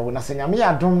onye na se nyame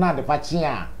ya dom na de pache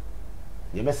a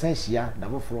ye be san hia da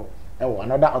foforo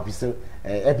another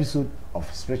episode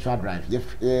of Spiritual Drive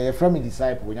ye from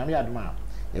disciple nyame ya dom a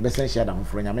ye be san hia da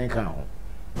foforo nyame kan ho